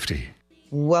 1150.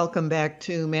 Welcome back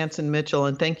to Mance and Mitchell,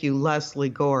 and thank you, Leslie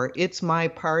Gore. It's my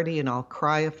party, and I'll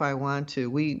cry if I want to.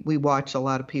 We watch a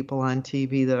lot of people on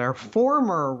TV that are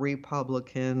former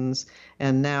Republicans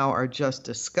and now are just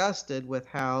disgusted with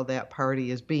how that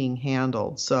party is being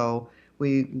handled. So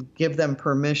we give them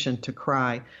permission to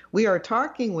cry. We are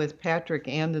talking with Patrick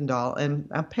Andendall, and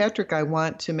Patrick, I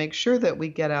want to make sure that we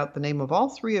get out the name of all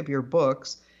 3 of your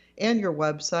books and your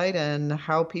website and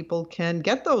how people can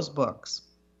get those books.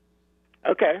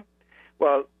 Okay.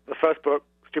 Well, the first book,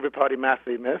 Stupidparty,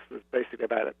 Massively Myth, was basically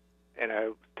about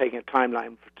taking a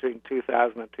timeline between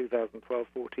 2000 and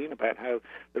 2012-14 about how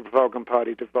the Republican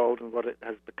Party devolved and what it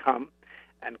has become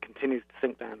and continues to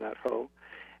sink down that hole.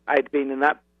 I'd been in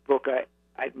that book,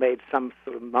 I'd made some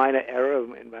sort of minor error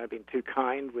in I'd been too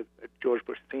kind with George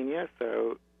Bush Sr.,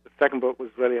 so the second book was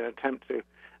really an attempt to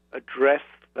address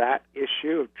that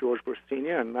issue of George Bush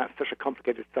Sr., and that's such a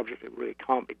complicated subject it really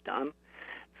can't be done.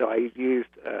 So I used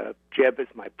Jeb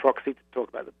as my proxy to talk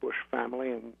about the Bush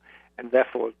family and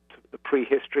therefore the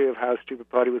prehistory of how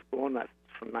Stupidparty was born. That's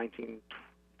from 1920s,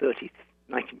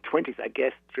 I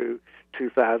guess, through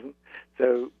 2000.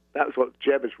 So that was what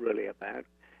Jeb is really about,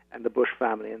 and the Bush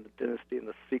family and the dynasty and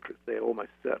the secrets they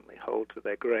almost certainly hold to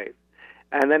their grave.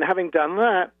 And then having done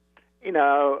that,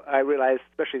 I realized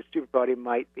especially Stupidparty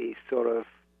might be sort of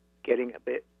getting a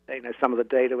bit, some of the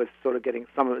data was sort of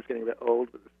some of it was getting a bit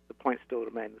old, but the points still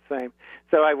remain the same.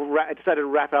 So I decided to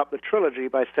wrap up the trilogy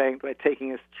by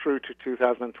taking us through to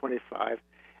 2025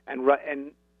 and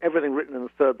everything written in the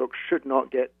third book should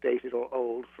not get dated or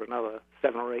old for another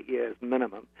 7 or 8 years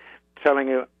minimum,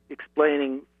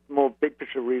 explaining more big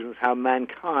picture reasons how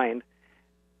mankind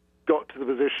got to the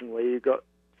position where you got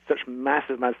such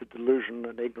massive amounts of delusion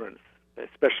and ignorance,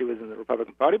 especially within the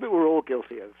Republican Party, but we're all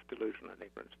guilty of delusion and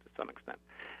ignorance to some extent.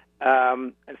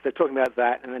 And so talking about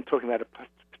that, and then talking about a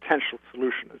potential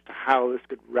solution as to how this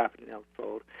could rapidly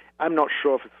unfold. I'm not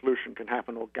sure if a solution can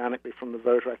happen organically from the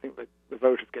voter. I think that the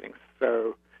voter's getting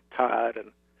so tired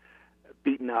and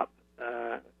beaten up.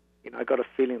 I got a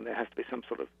feeling there has to be some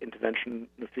sort of intervention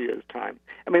in a few years' time.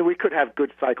 I mean, we could have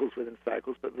good cycles within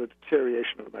cycles, but the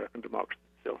deterioration of American democracy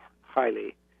is still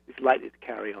is likely to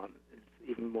carry on,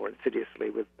 even more insidiously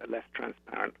with a less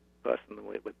transparent person than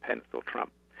with Pence or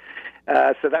Trump.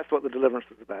 So that's what the deliverance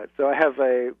is about. So I have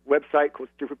a website called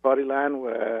Stupidparty Land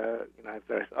where I have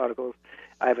various articles.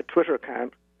 I have a Twitter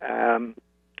account, and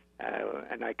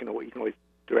you can always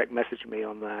direct message me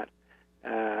on that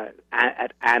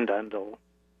at Andendall.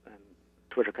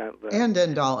 Twitter account there.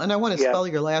 Andendall, and I want to spell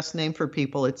your last name for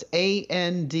people. It's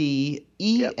Andendall.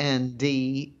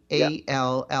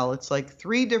 It's like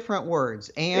 3 different words: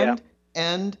 end,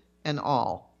 and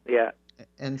all. Yeah.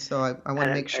 And so I want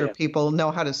to make sure people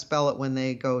know how to spell it when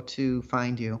they go to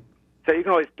find you. So you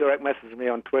can always direct message me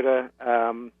on Twitter,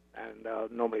 and I'll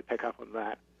normally pick up on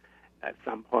that at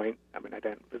some point. I mean, I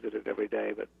don't visit it every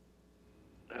day, but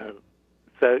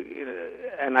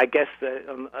and I guess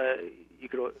you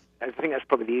could. I think that's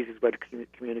probably the easiest way to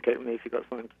communicate with me if you've got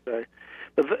something to say.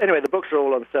 But anyway, the books are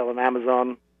all on sale on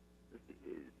Amazon.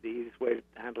 The easiest way to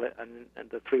handle it, and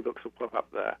the 3 books will pop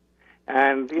up there.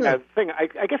 And the thing,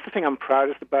 I guess the thing I'm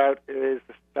proudest about is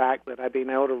the fact that I've been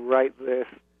able to write this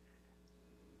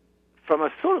from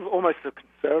a sort of almost a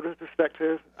conservative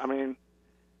perspective. I mean,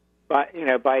 by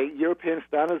European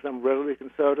standards, I'm relatively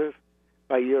conservative.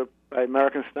 By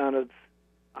American standards,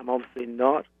 I'm obviously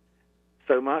not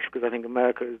so much, because I think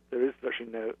there is virtually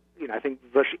no, I think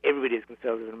virtually everybody is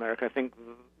conservative in America. I think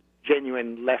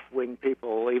genuine left-wing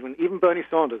people, even Bernie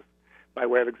Sanders, by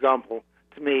way of example,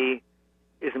 to me,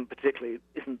 isn't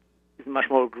much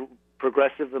more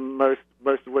progressive than most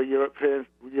of where Europe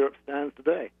stands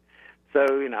today.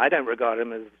 So I don't regard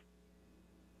him as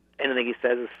anything he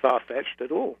says as far-fetched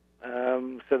at all.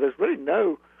 So there's really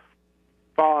no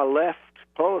far-left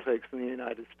politics in the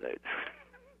United States.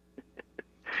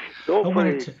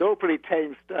 It's all pretty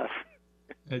tame stuff.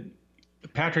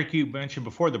 Patrick, you mentioned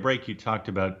before the break, you talked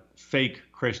about fake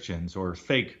Christians or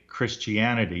fake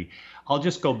Christianity. I'll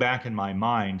just go back in my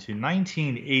mind to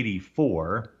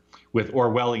 1984 with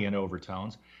Orwellian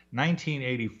overtones.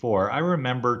 1984, I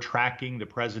remember tracking the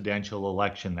presidential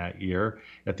election that year,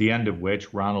 at the end of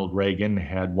which Ronald Reagan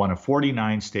had won a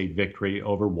 49-state victory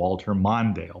over Walter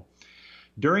Mondale.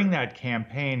 During that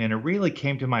campaign, and it really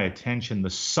came to my attention the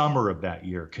summer of that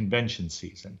year, convention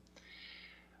season,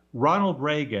 Ronald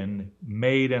Reagan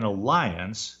made an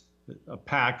alliance, a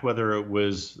pact, whether it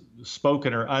was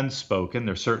spoken or unspoken.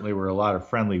 There certainly were a lot of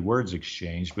friendly words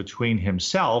exchanged between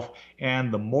himself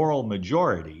and the moral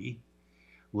majority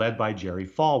led by Jerry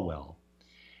Falwell.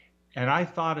 And I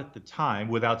thought at the time,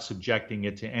 without subjecting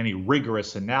it to any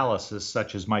rigorous analysis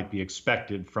such as might be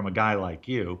expected from a guy like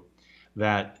you,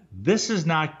 that this is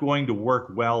not going to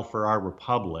work well for our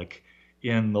republic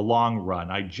in the long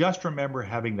run. I just remember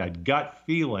having that gut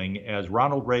feeling as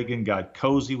Ronald Reagan got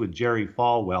cozy with Jerry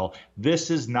Falwell,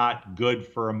 this is not good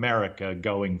for America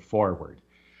going forward.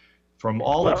 From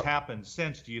all that's happened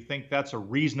since, do you think that's a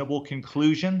reasonable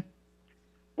conclusion?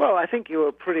 Well, I think you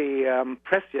were pretty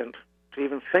prescient to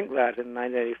even think that in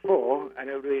 1984.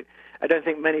 I don't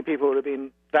think many people would have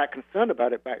been that concerned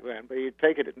about it back then, but you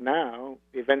take it now,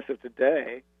 the events of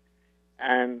today,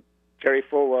 and Jerry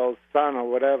Falwell's son or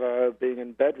whatever being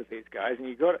in bed with these guys, and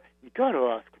you got to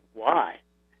ask why.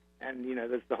 And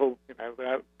there's the whole,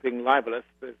 without being libelous,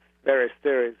 there's various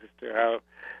theories as to how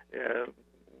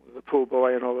the pool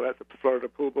boy and all that, the Florida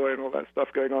pool boy and all that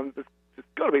stuff going on. There's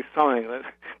got to be something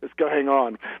that's going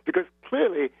on, because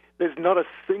clearly there's not a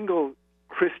single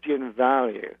Christian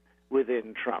value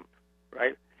within Trump,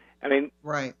 right? I mean,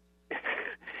 right.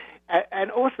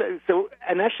 And also,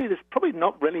 actually, there's probably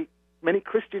not really many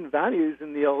Christian values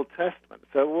in the Old Testament.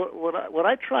 So what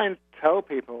I try and tell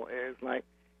people is, like,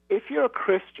 if you're a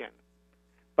Christian,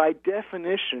 by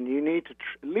definition, you need to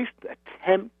at least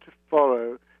attempt to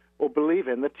follow or believe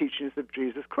in the teachings of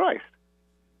Jesus Christ.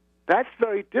 That's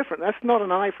very different. That's not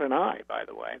an eye for an eye, by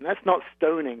the way, and that's not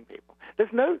stoning people.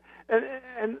 There's no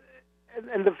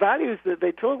and the values that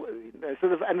they talk,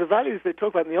 and the values they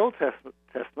talk about in the Old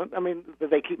Testament. I mean, that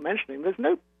they keep mentioning.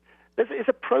 It's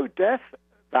a pro-death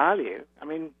value. I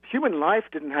mean, human life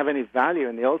didn't have any value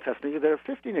in the Old Testament. There are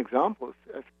 15 examples,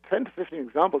 10 to 15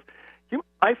 examples. Human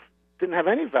life didn't have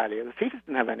any value. The fetus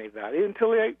didn't have any value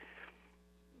until you're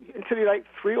like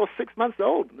 3 or 6 months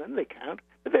old, and then they count.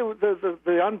 But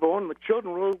the unborn, the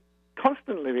children were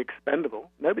constantly expendable.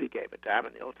 Nobody gave a damn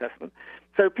in the Old Testament.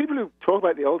 So people who talk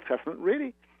about the Old Testament,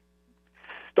 really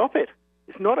stop it.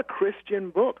 It's not a Christian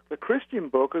book. The Christian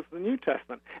book is the New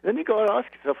Testament. And then you got to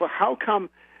ask yourself, well, how come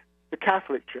the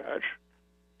Catholic Church,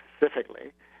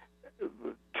 specifically,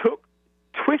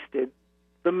 twisted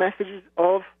the messages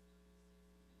of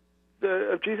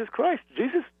Jesus Christ?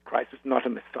 Jesus Christ is not a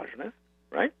misogynist,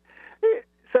 right?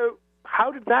 So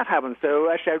how did that happen?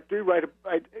 So actually, I do write,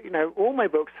 all my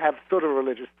books have sort of a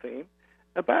religious theme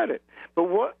about it.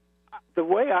 But the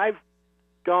way I've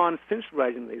gone since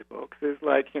writing these books is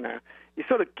like, you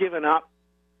sort of give up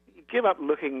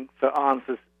looking for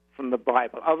answers from the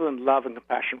Bible, other than love and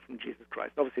compassion from Jesus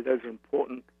Christ. Obviously, those are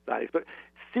important values, but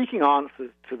seeking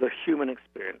answers to the human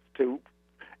experience, to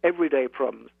everyday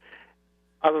problems,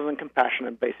 other than compassion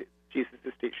and basic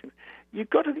Jesus' teachings. You've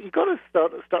got to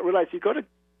start realize you've got to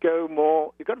go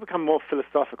more. You've got to become more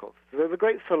philosophical. So the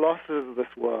great philosophers of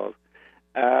this world,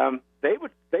 going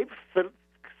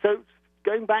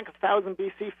back 1000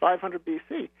 BC, 500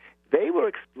 BC, they were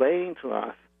explaining to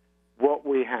us what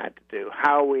we had to do,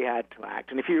 how we had to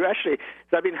act. And if you actually,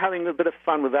 so I've been having a bit of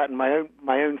fun with that in my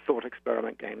own thought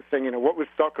experiment game, saying, what would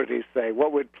Socrates say?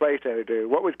 What would Plato do?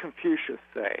 What would Confucius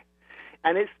say?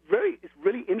 And it's really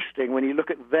interesting when you look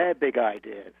at their big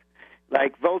ideas.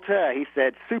 Like Voltaire, he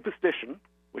said, superstition,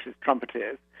 which is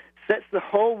trumpeters, sets the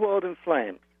whole world in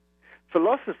flames.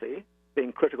 Philosophy,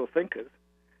 being critical thinkers,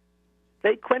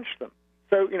 they quench them.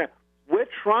 So, we're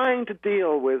trying to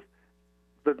deal with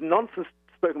the nonsense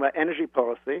spoken about energy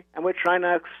policy, and we're trying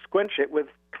to quench it with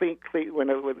clean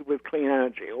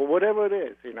energy, or whatever it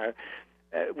is,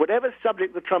 whatever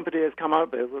subject the trumpeters come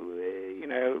up with,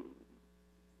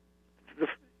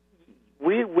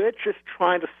 we're just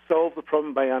trying to solve the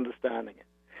problem by understanding it,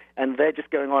 and they're just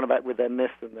going on about with their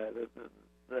myths and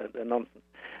their nonsense.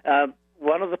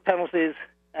 One of the penalties,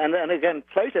 and again,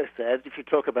 Plato said, if you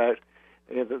talk about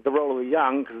the role of the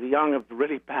young, because the young are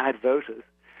really bad voters.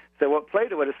 So what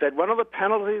Plato would have said, one of the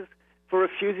penalties for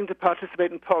refusing to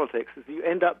participate in politics is you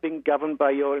end up being governed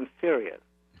by your inferiors.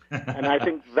 And I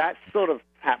think that's sort of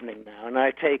happening now. And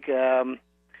I take,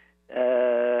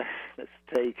 let's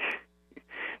take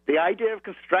the idea of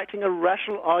constructing a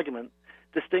rational argument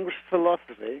distinguishes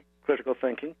philosophy, critical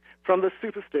thinking, from the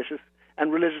superstitious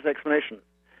and religious explanations.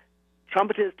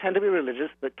 Trumpeters tend to be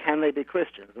religious, but can they be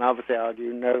Christians? And obviously I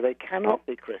argue, no, they cannot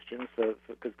be Christians,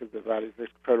 because the values are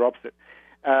polar opposite.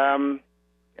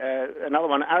 Another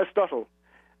one, Aristotle.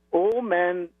 All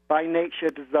men by nature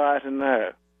desire to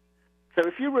know. So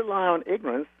if you rely on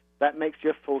ignorance, that makes you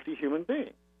a faulty human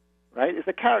being, right? It's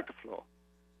a character flaw.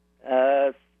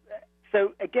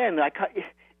 So again,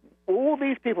 all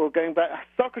these people going back,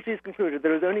 Socrates concluded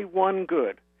there is only one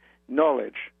good,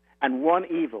 knowledge, and one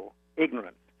evil,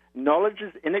 ignorance. Knowledge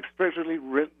is inextricably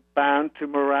bound to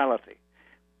morality.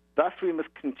 Thus, we must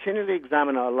continually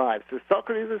examine our lives. So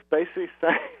Socrates is basically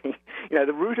saying,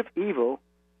 the root of evil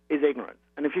is ignorance.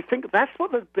 And if you think that's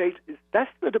what the debate is, that's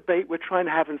the debate we're trying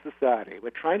to have in society.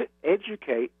 We're trying to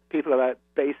educate people about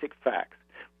basic facts,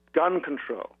 gun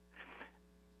control,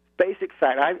 basic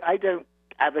fact. I don't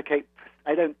advocate,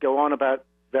 I don't go on about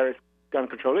various gun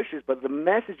control issues, but the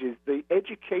message is the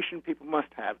education people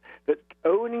must have that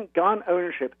owning gun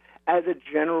ownership as a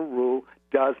general rule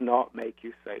does not make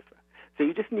you safer. So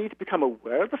you just need to become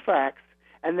aware of the facts,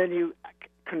 and then you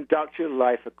conduct your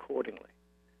life accordingly,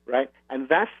 right?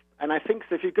 And I think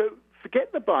so if you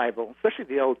forget the Bible, especially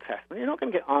the Old Testament, you're not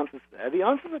going to get answers there. The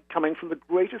answers are coming from the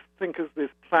greatest thinkers this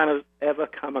planet has ever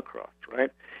come across,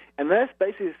 right? And they're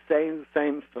basically saying the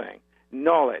same thing.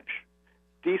 Knowledge,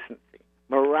 decency,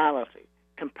 morality,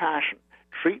 compassion.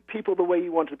 Treat people the way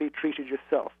you want to be treated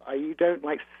yourself. You don't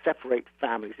separate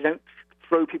families. You don't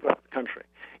throw people out of the country.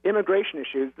 Immigration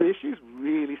issues, the issue is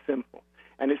really simple,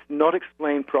 and it's not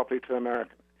explained properly to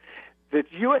Americans. The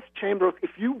U.S. Chamber,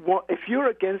 if you're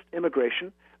against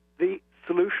immigration, the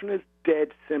solution is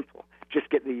dead simple. Just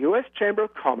get the U.S. Chamber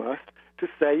of Commerce to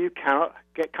say you cannot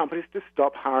get companies to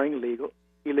stop hiring illegal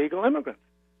immigrants.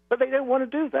 But they don't want to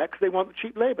do that because they want the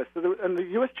cheap labor. And the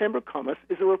U.S. Chamber of Commerce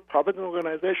is a Republican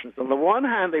organization. So on the one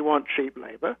hand, they want cheap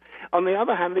labor. On the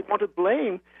other hand, they want to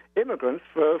blame immigrants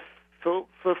for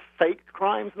fake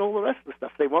crimes and all the rest of the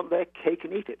stuff. They want their cake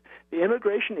and eat it. The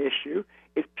immigration issue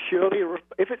is purely,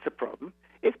 if it's a problem,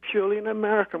 it's purely an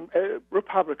American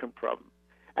Republican problem.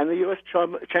 And the U.S.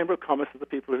 Chamber of Commerce are the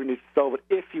people who need to solve it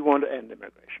if you want to end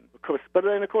immigration. Of course, but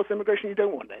then, of course, immigration, you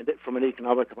don't want to end it from an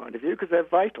economic point of view because they're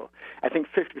vital. I think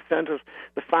 50% of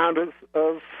the founders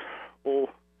of, or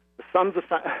the sons of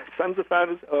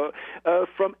founders are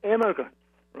from immigrants,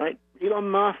 right? Elon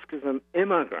Musk is an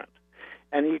immigrant.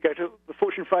 And you go to the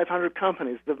Fortune 500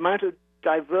 companies, the amount of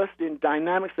diversity and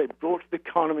dynamics they brought to the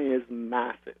economy is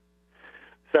massive.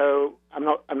 So I'm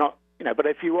not, but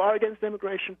if you are against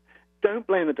immigration, don't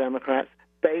blame the Democrats,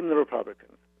 blame the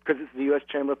Republicans, because it's the U.S.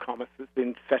 Chamber of Commerce that's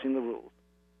been setting the rules.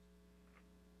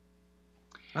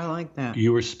 I like that.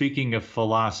 You were speaking of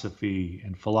philosophy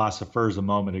and philosophers a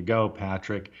moment ago,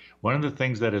 Patrick. One of the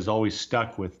things that has always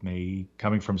stuck with me,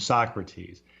 coming from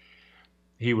Socrates,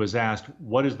 he was asked,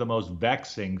 what is the most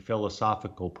vexing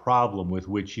philosophical problem with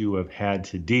which you have had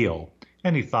to deal?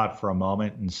 And he thought for a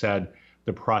moment and said,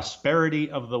 the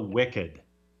prosperity of the wicked.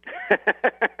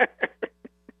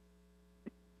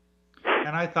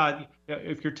 And I thought,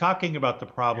 if you're talking about the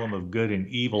problem of good and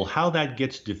evil, how that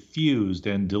gets diffused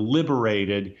and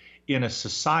deliberated in a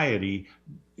society,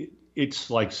 it's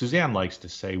like Suzanne likes to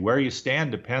say, where you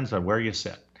stand depends on where you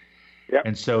sit. Yep.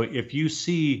 And so if you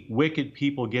see wicked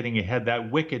people getting ahead,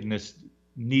 that wickedness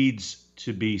needs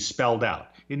to be spelled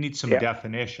out. It needs some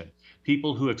definition.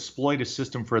 People who exploit a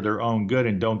system for their own good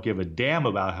and don't give a damn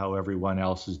about how everyone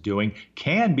else is doing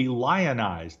can be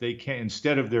lionized. They can,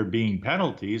 instead of there being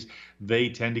penalties, they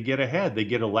tend to get ahead. They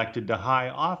get elected to high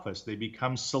office. They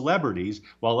become celebrities,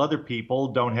 while other people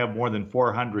don't have more than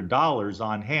 $400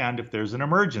 on hand if there's an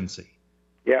emergency.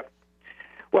 Yeah.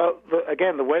 Well,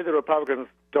 again, the way the Republicans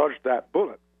dodged that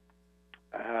bullet,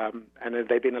 and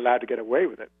they've been allowed to get away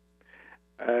with it,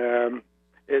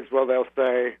 is, well, they'll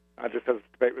say, I just had a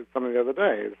debate with someone the other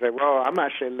day, they say, well, I'm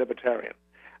actually a libertarian,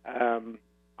 Ayn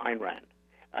Rand.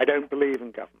 I don't believe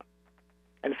in government.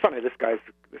 And it's funny, this guy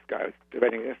was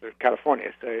debating this in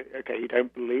California. So, okay, you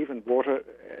don't believe in water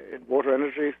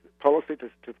energy policy to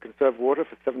conserve water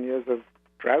for 7 years of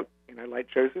drought, like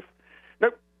Joseph?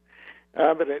 Nope.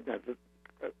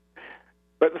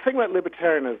 But the thing about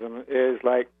libertarianism is,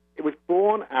 like, it was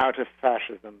born out of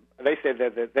fascism. They said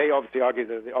that they obviously argue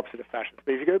they're the opposite of fascism.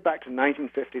 But if you go back to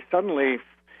 1950, suddenly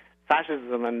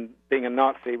fascism and being a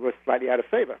Nazi was slightly out of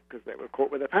favor because they were caught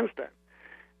with their pants down.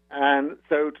 And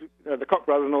so the Koch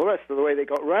brothers and all the rest, so the way they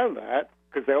got around that,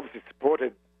 because they obviously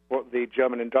supported what the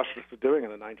German industrialists were doing in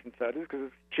the 1930s, because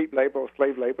it's cheap labor or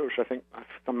slave labor, which I think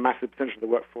some massive percentage of the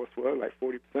workforce were, like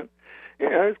 40%.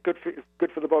 It's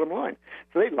good for the bottom line.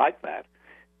 So they liked that.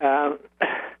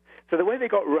 So the way they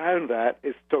got around that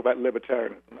is to talk about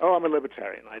libertarianism. Oh, I'm a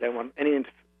libertarian. I don't want any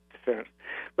interference.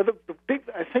 But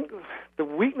I think the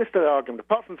weakness of the argument,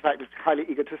 apart from the fact it's highly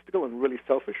egotistical and really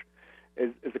selfish,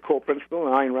 is a core principle.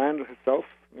 And Ayn Rand herself,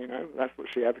 that's what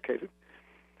she advocated.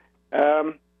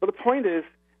 But the point is,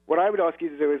 what I would ask you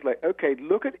to do is, okay,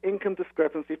 look at income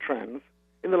discrepancy trends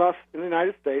in the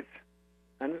United States,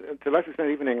 and to a lesser extent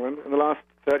even England, in the last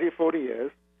 30 or 40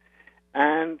 years,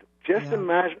 and just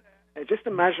imagine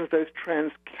if those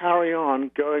trends carry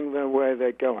on going the way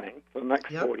they're going for the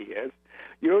next 40 years.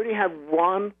 You only have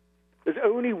there's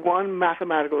only one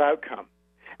mathematical outcome,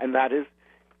 and that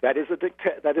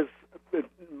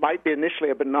might be initially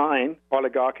a benign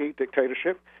oligarchy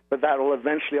dictatorship, but that will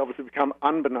eventually obviously become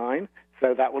unbenign,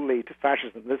 so that will lead to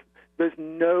fascism. There's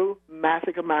no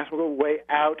mathematical way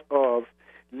out of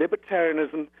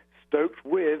libertarianism stoked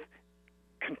with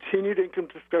continued income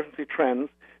discrepancy trends.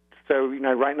 So,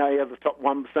 right now you have the top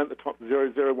 1%, the top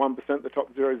 0.01%, the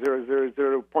top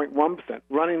 0.000.1%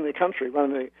 running the country,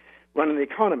 running the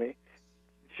economy.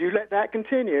 If you let that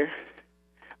continue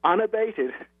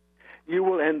unabated, you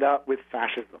will end up with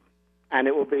fascism. And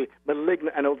it will be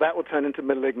malignant, and that will turn into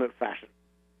malignant fascism.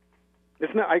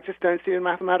 I just don't see a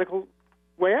mathematical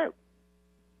way out.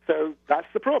 So that's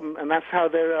the problem, and that's how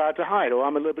they're allowed to hide,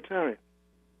 I'm a libertarian.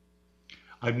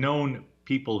 I've known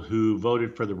people who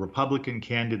voted for the Republican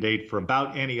candidate for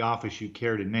about any office you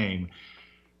care to name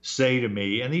say to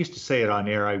me, and they used to say it on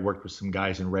air, I worked with some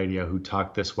guys in radio who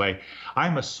talked this way,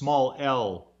 I'm a small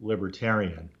L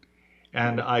libertarian.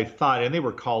 And I thought, and they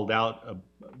were called out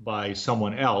by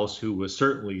someone else who was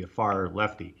certainly a far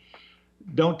lefty.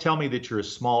 Don't tell me that you're a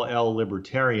small L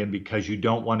libertarian because you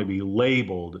don't want to be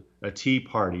labeled a Tea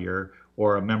Partier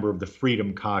or a member of the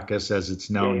Freedom Caucus, as it's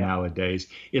known nowadays.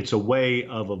 It's a way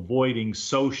of avoiding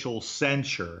social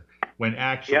censure when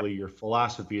actually your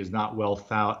philosophy is not well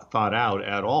thought out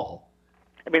at all.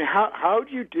 I mean, how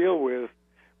do you deal with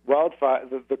wildfire,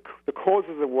 the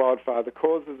causes of wildfire, the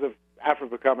causes of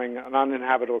Africa becoming an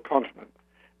uninhabitable continent,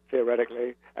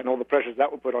 theoretically, and all the pressures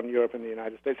that will put on Europe and the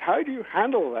United States? How do you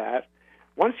handle that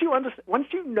Once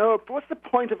you know, what's the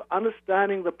point of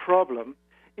understanding the problem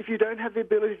if you don't have the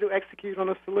ability to execute on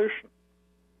a solution?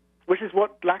 Which is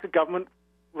what lack of government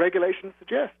regulation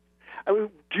suggests. I mean,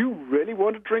 do you really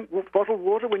want to drink bottled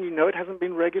water when you know it hasn't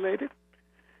been regulated?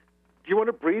 Do you want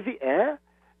to breathe the air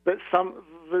that's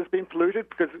been polluted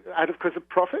because of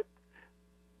profit?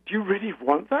 Do you really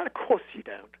want that? Of course you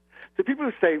don't. So people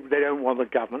who say they don't want the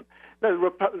government,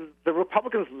 no, the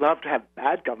Republicans love to have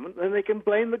bad government, then they can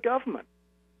blame the government.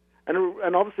 And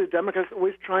obviously the Democrats are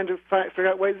always trying to figure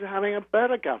out ways of having a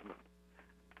better government.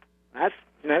 That's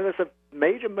a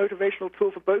major motivational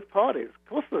tool for both parties. Of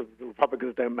course the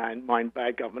Republicans don't mind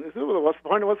bad government. It's, what's the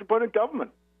point of government?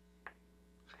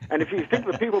 And if you think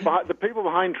the people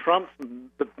behind Trump's,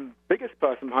 the biggest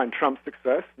person behind Trump's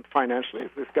success financially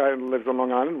is this guy who lives on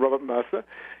Long Island, Robert Mercer.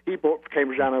 He bought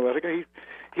Cambridge Analytica.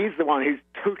 He's the one who's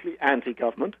totally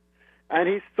anti-government, and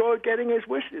he's sort of getting his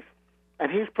wishes.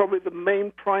 And he's probably the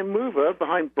main prime mover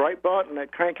behind Breitbart and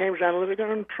Cambridge Analytica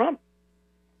and Trump.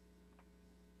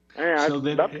 Yeah, so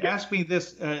then ask me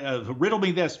this, riddle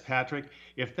me this, Patrick.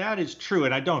 If that is true,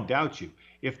 and I don't doubt you,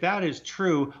 if that is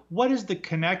true, what is the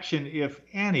connection, if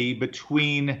any,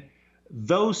 between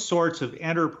those sorts of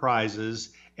enterprises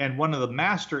and one of the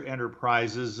master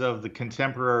enterprises of the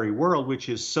contemporary world, which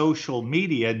is social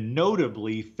media,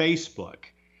 notably Facebook?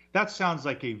 That sounds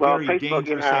like a very Facebook,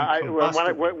 dangerous and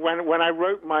combustible. When I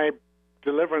wrote my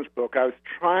deliverance book, I was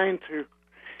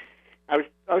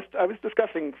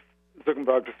discussing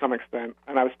Zuckerberg to some extent,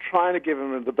 and I was trying to give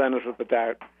him the benefit of the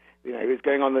doubt. You know, he was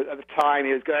going on at the time.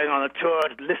 He was going on a tour,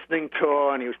 listening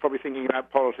tour, and he was probably thinking about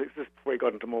politics just before he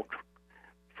got into more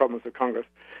problems with Congress.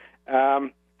 So I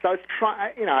was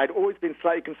trying. You know, I'd always been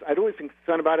concerned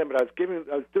about him, but I was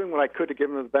doing what I could to give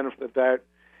him the benefit of the doubt.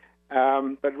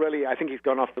 But really, I think he's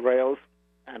gone off the rails,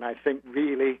 and I think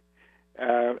really,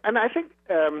 evidently,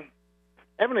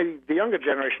 the younger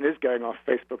generation is going off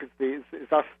Facebook.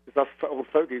 It's us old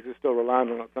fogies who still rely on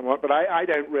it somewhat. But I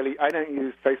don't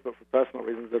use Facebook for personal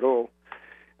reasons at all.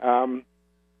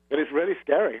 But it's really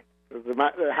scary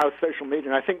how social media.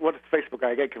 And I think what is Facebook?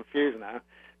 I get confused now.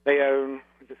 They own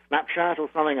Snapchat or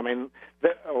something. I mean,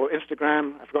 or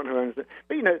Instagram. I've forgotten who owns it.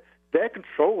 But you know, they're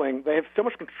controlling. They have so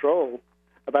much control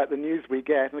about the news we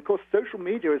get. And of course, social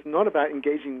media is not about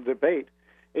engaging the debate.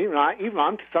 Even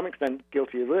I'm to some extent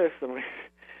guilty of this. I mean,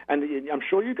 and I'm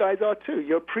sure you guys are too.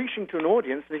 You're preaching to an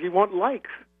audience that you want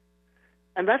likes.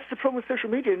 And that's the problem with social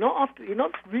media. You're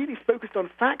not really focused on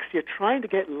facts. You're trying to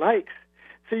get likes.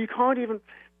 So you can't even,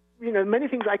 many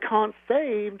things I can't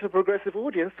say even to a progressive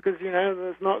audience because,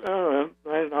 there's not,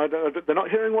 they're not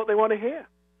hearing what they want to hear.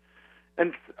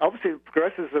 And obviously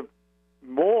progressives are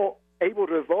more able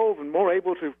to evolve and more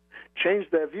able to change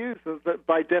their views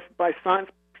by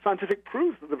scientific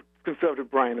proof that the conservative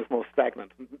brain is more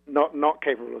stagnant, not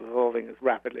capable of evolving as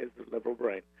rapidly as the liberal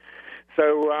brain.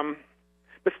 So,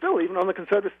 but still, even on the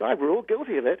conservative side, we're all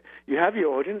guilty of it. You have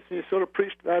your audience, and you sort of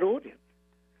preach to that audience.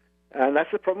 And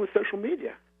that's the problem with social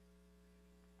media.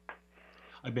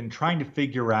 I've been trying to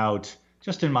figure out,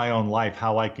 just in my own life,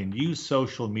 how I can use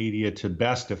social media to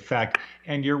best effect.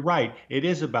 And you're right, it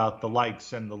is about the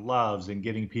likes and the loves and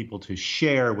getting people to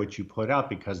share what you put out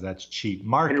because that's cheap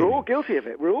marketing. And we're all guilty of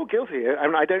it. We're all guilty of it. I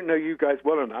mean, I don't know you guys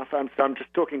well enough. I'm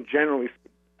just talking generally.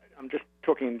 I'm just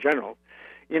talking in general.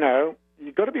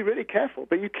 You've got to be really careful.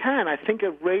 But you can. I think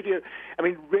of radio. I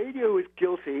mean, radio is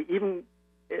guilty. Even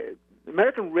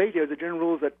American radio, the general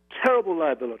rules are terrible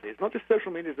liabilities. Not just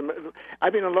social media.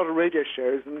 I've been on a lot of radio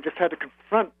shows and just had to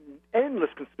confront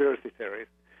endless conspiracy theories.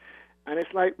 And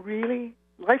it's like, really?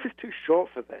 Life is too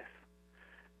short for this.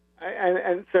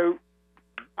 And so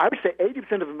I would say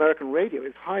 80% of American radio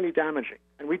is highly damaging.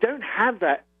 And we don't have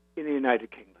that in the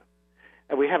United Kingdom.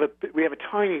 And we have a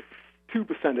tiny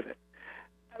 2% of it.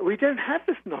 We don't have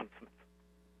this nonsense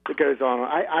that goes on.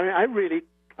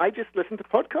 I just listen to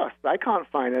podcasts. I can't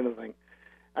find anything.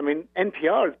 I mean,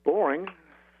 NPR is boring.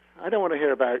 I don't want to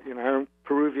hear about,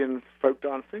 Peruvian folk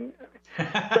dancing.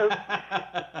 So,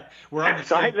 we're on the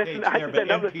same page there, but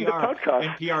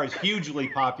NPR is hugely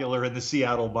popular in the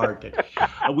Seattle market.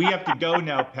 We have to go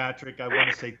now, Patrick. I want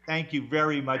to say thank you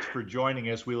very much for joining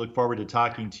us. We look forward to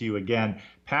talking to you again.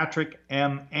 Patrick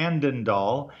M.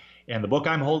 Andendall. And the book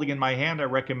I'm holding in my hand, I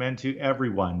recommend to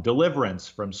everyone. Deliverance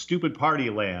from Stupid Party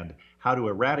Land. How to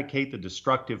Eradicate the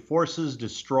Destructive Forces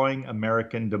Destroying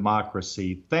American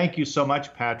Democracy. Thank you so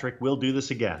much, Patrick. We'll do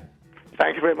this again.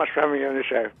 Thank you very much for having me on the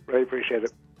show. Really appreciate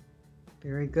it.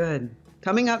 Very good.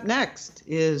 Coming up next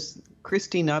is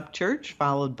Christine Upchurch,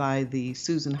 followed by the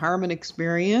Susan Harmon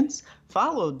Experience,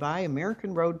 followed by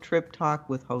American Road Trip Talk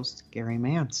with host Gary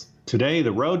Mance. Today,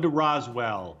 the road to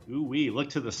Roswell. Ooh-wee, look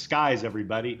to the skies,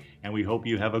 everybody, and we hope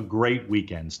you have a great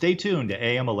weekend. Stay tuned to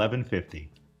AM 1150.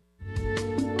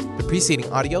 The preceding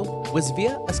audio was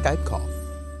via a Skype call.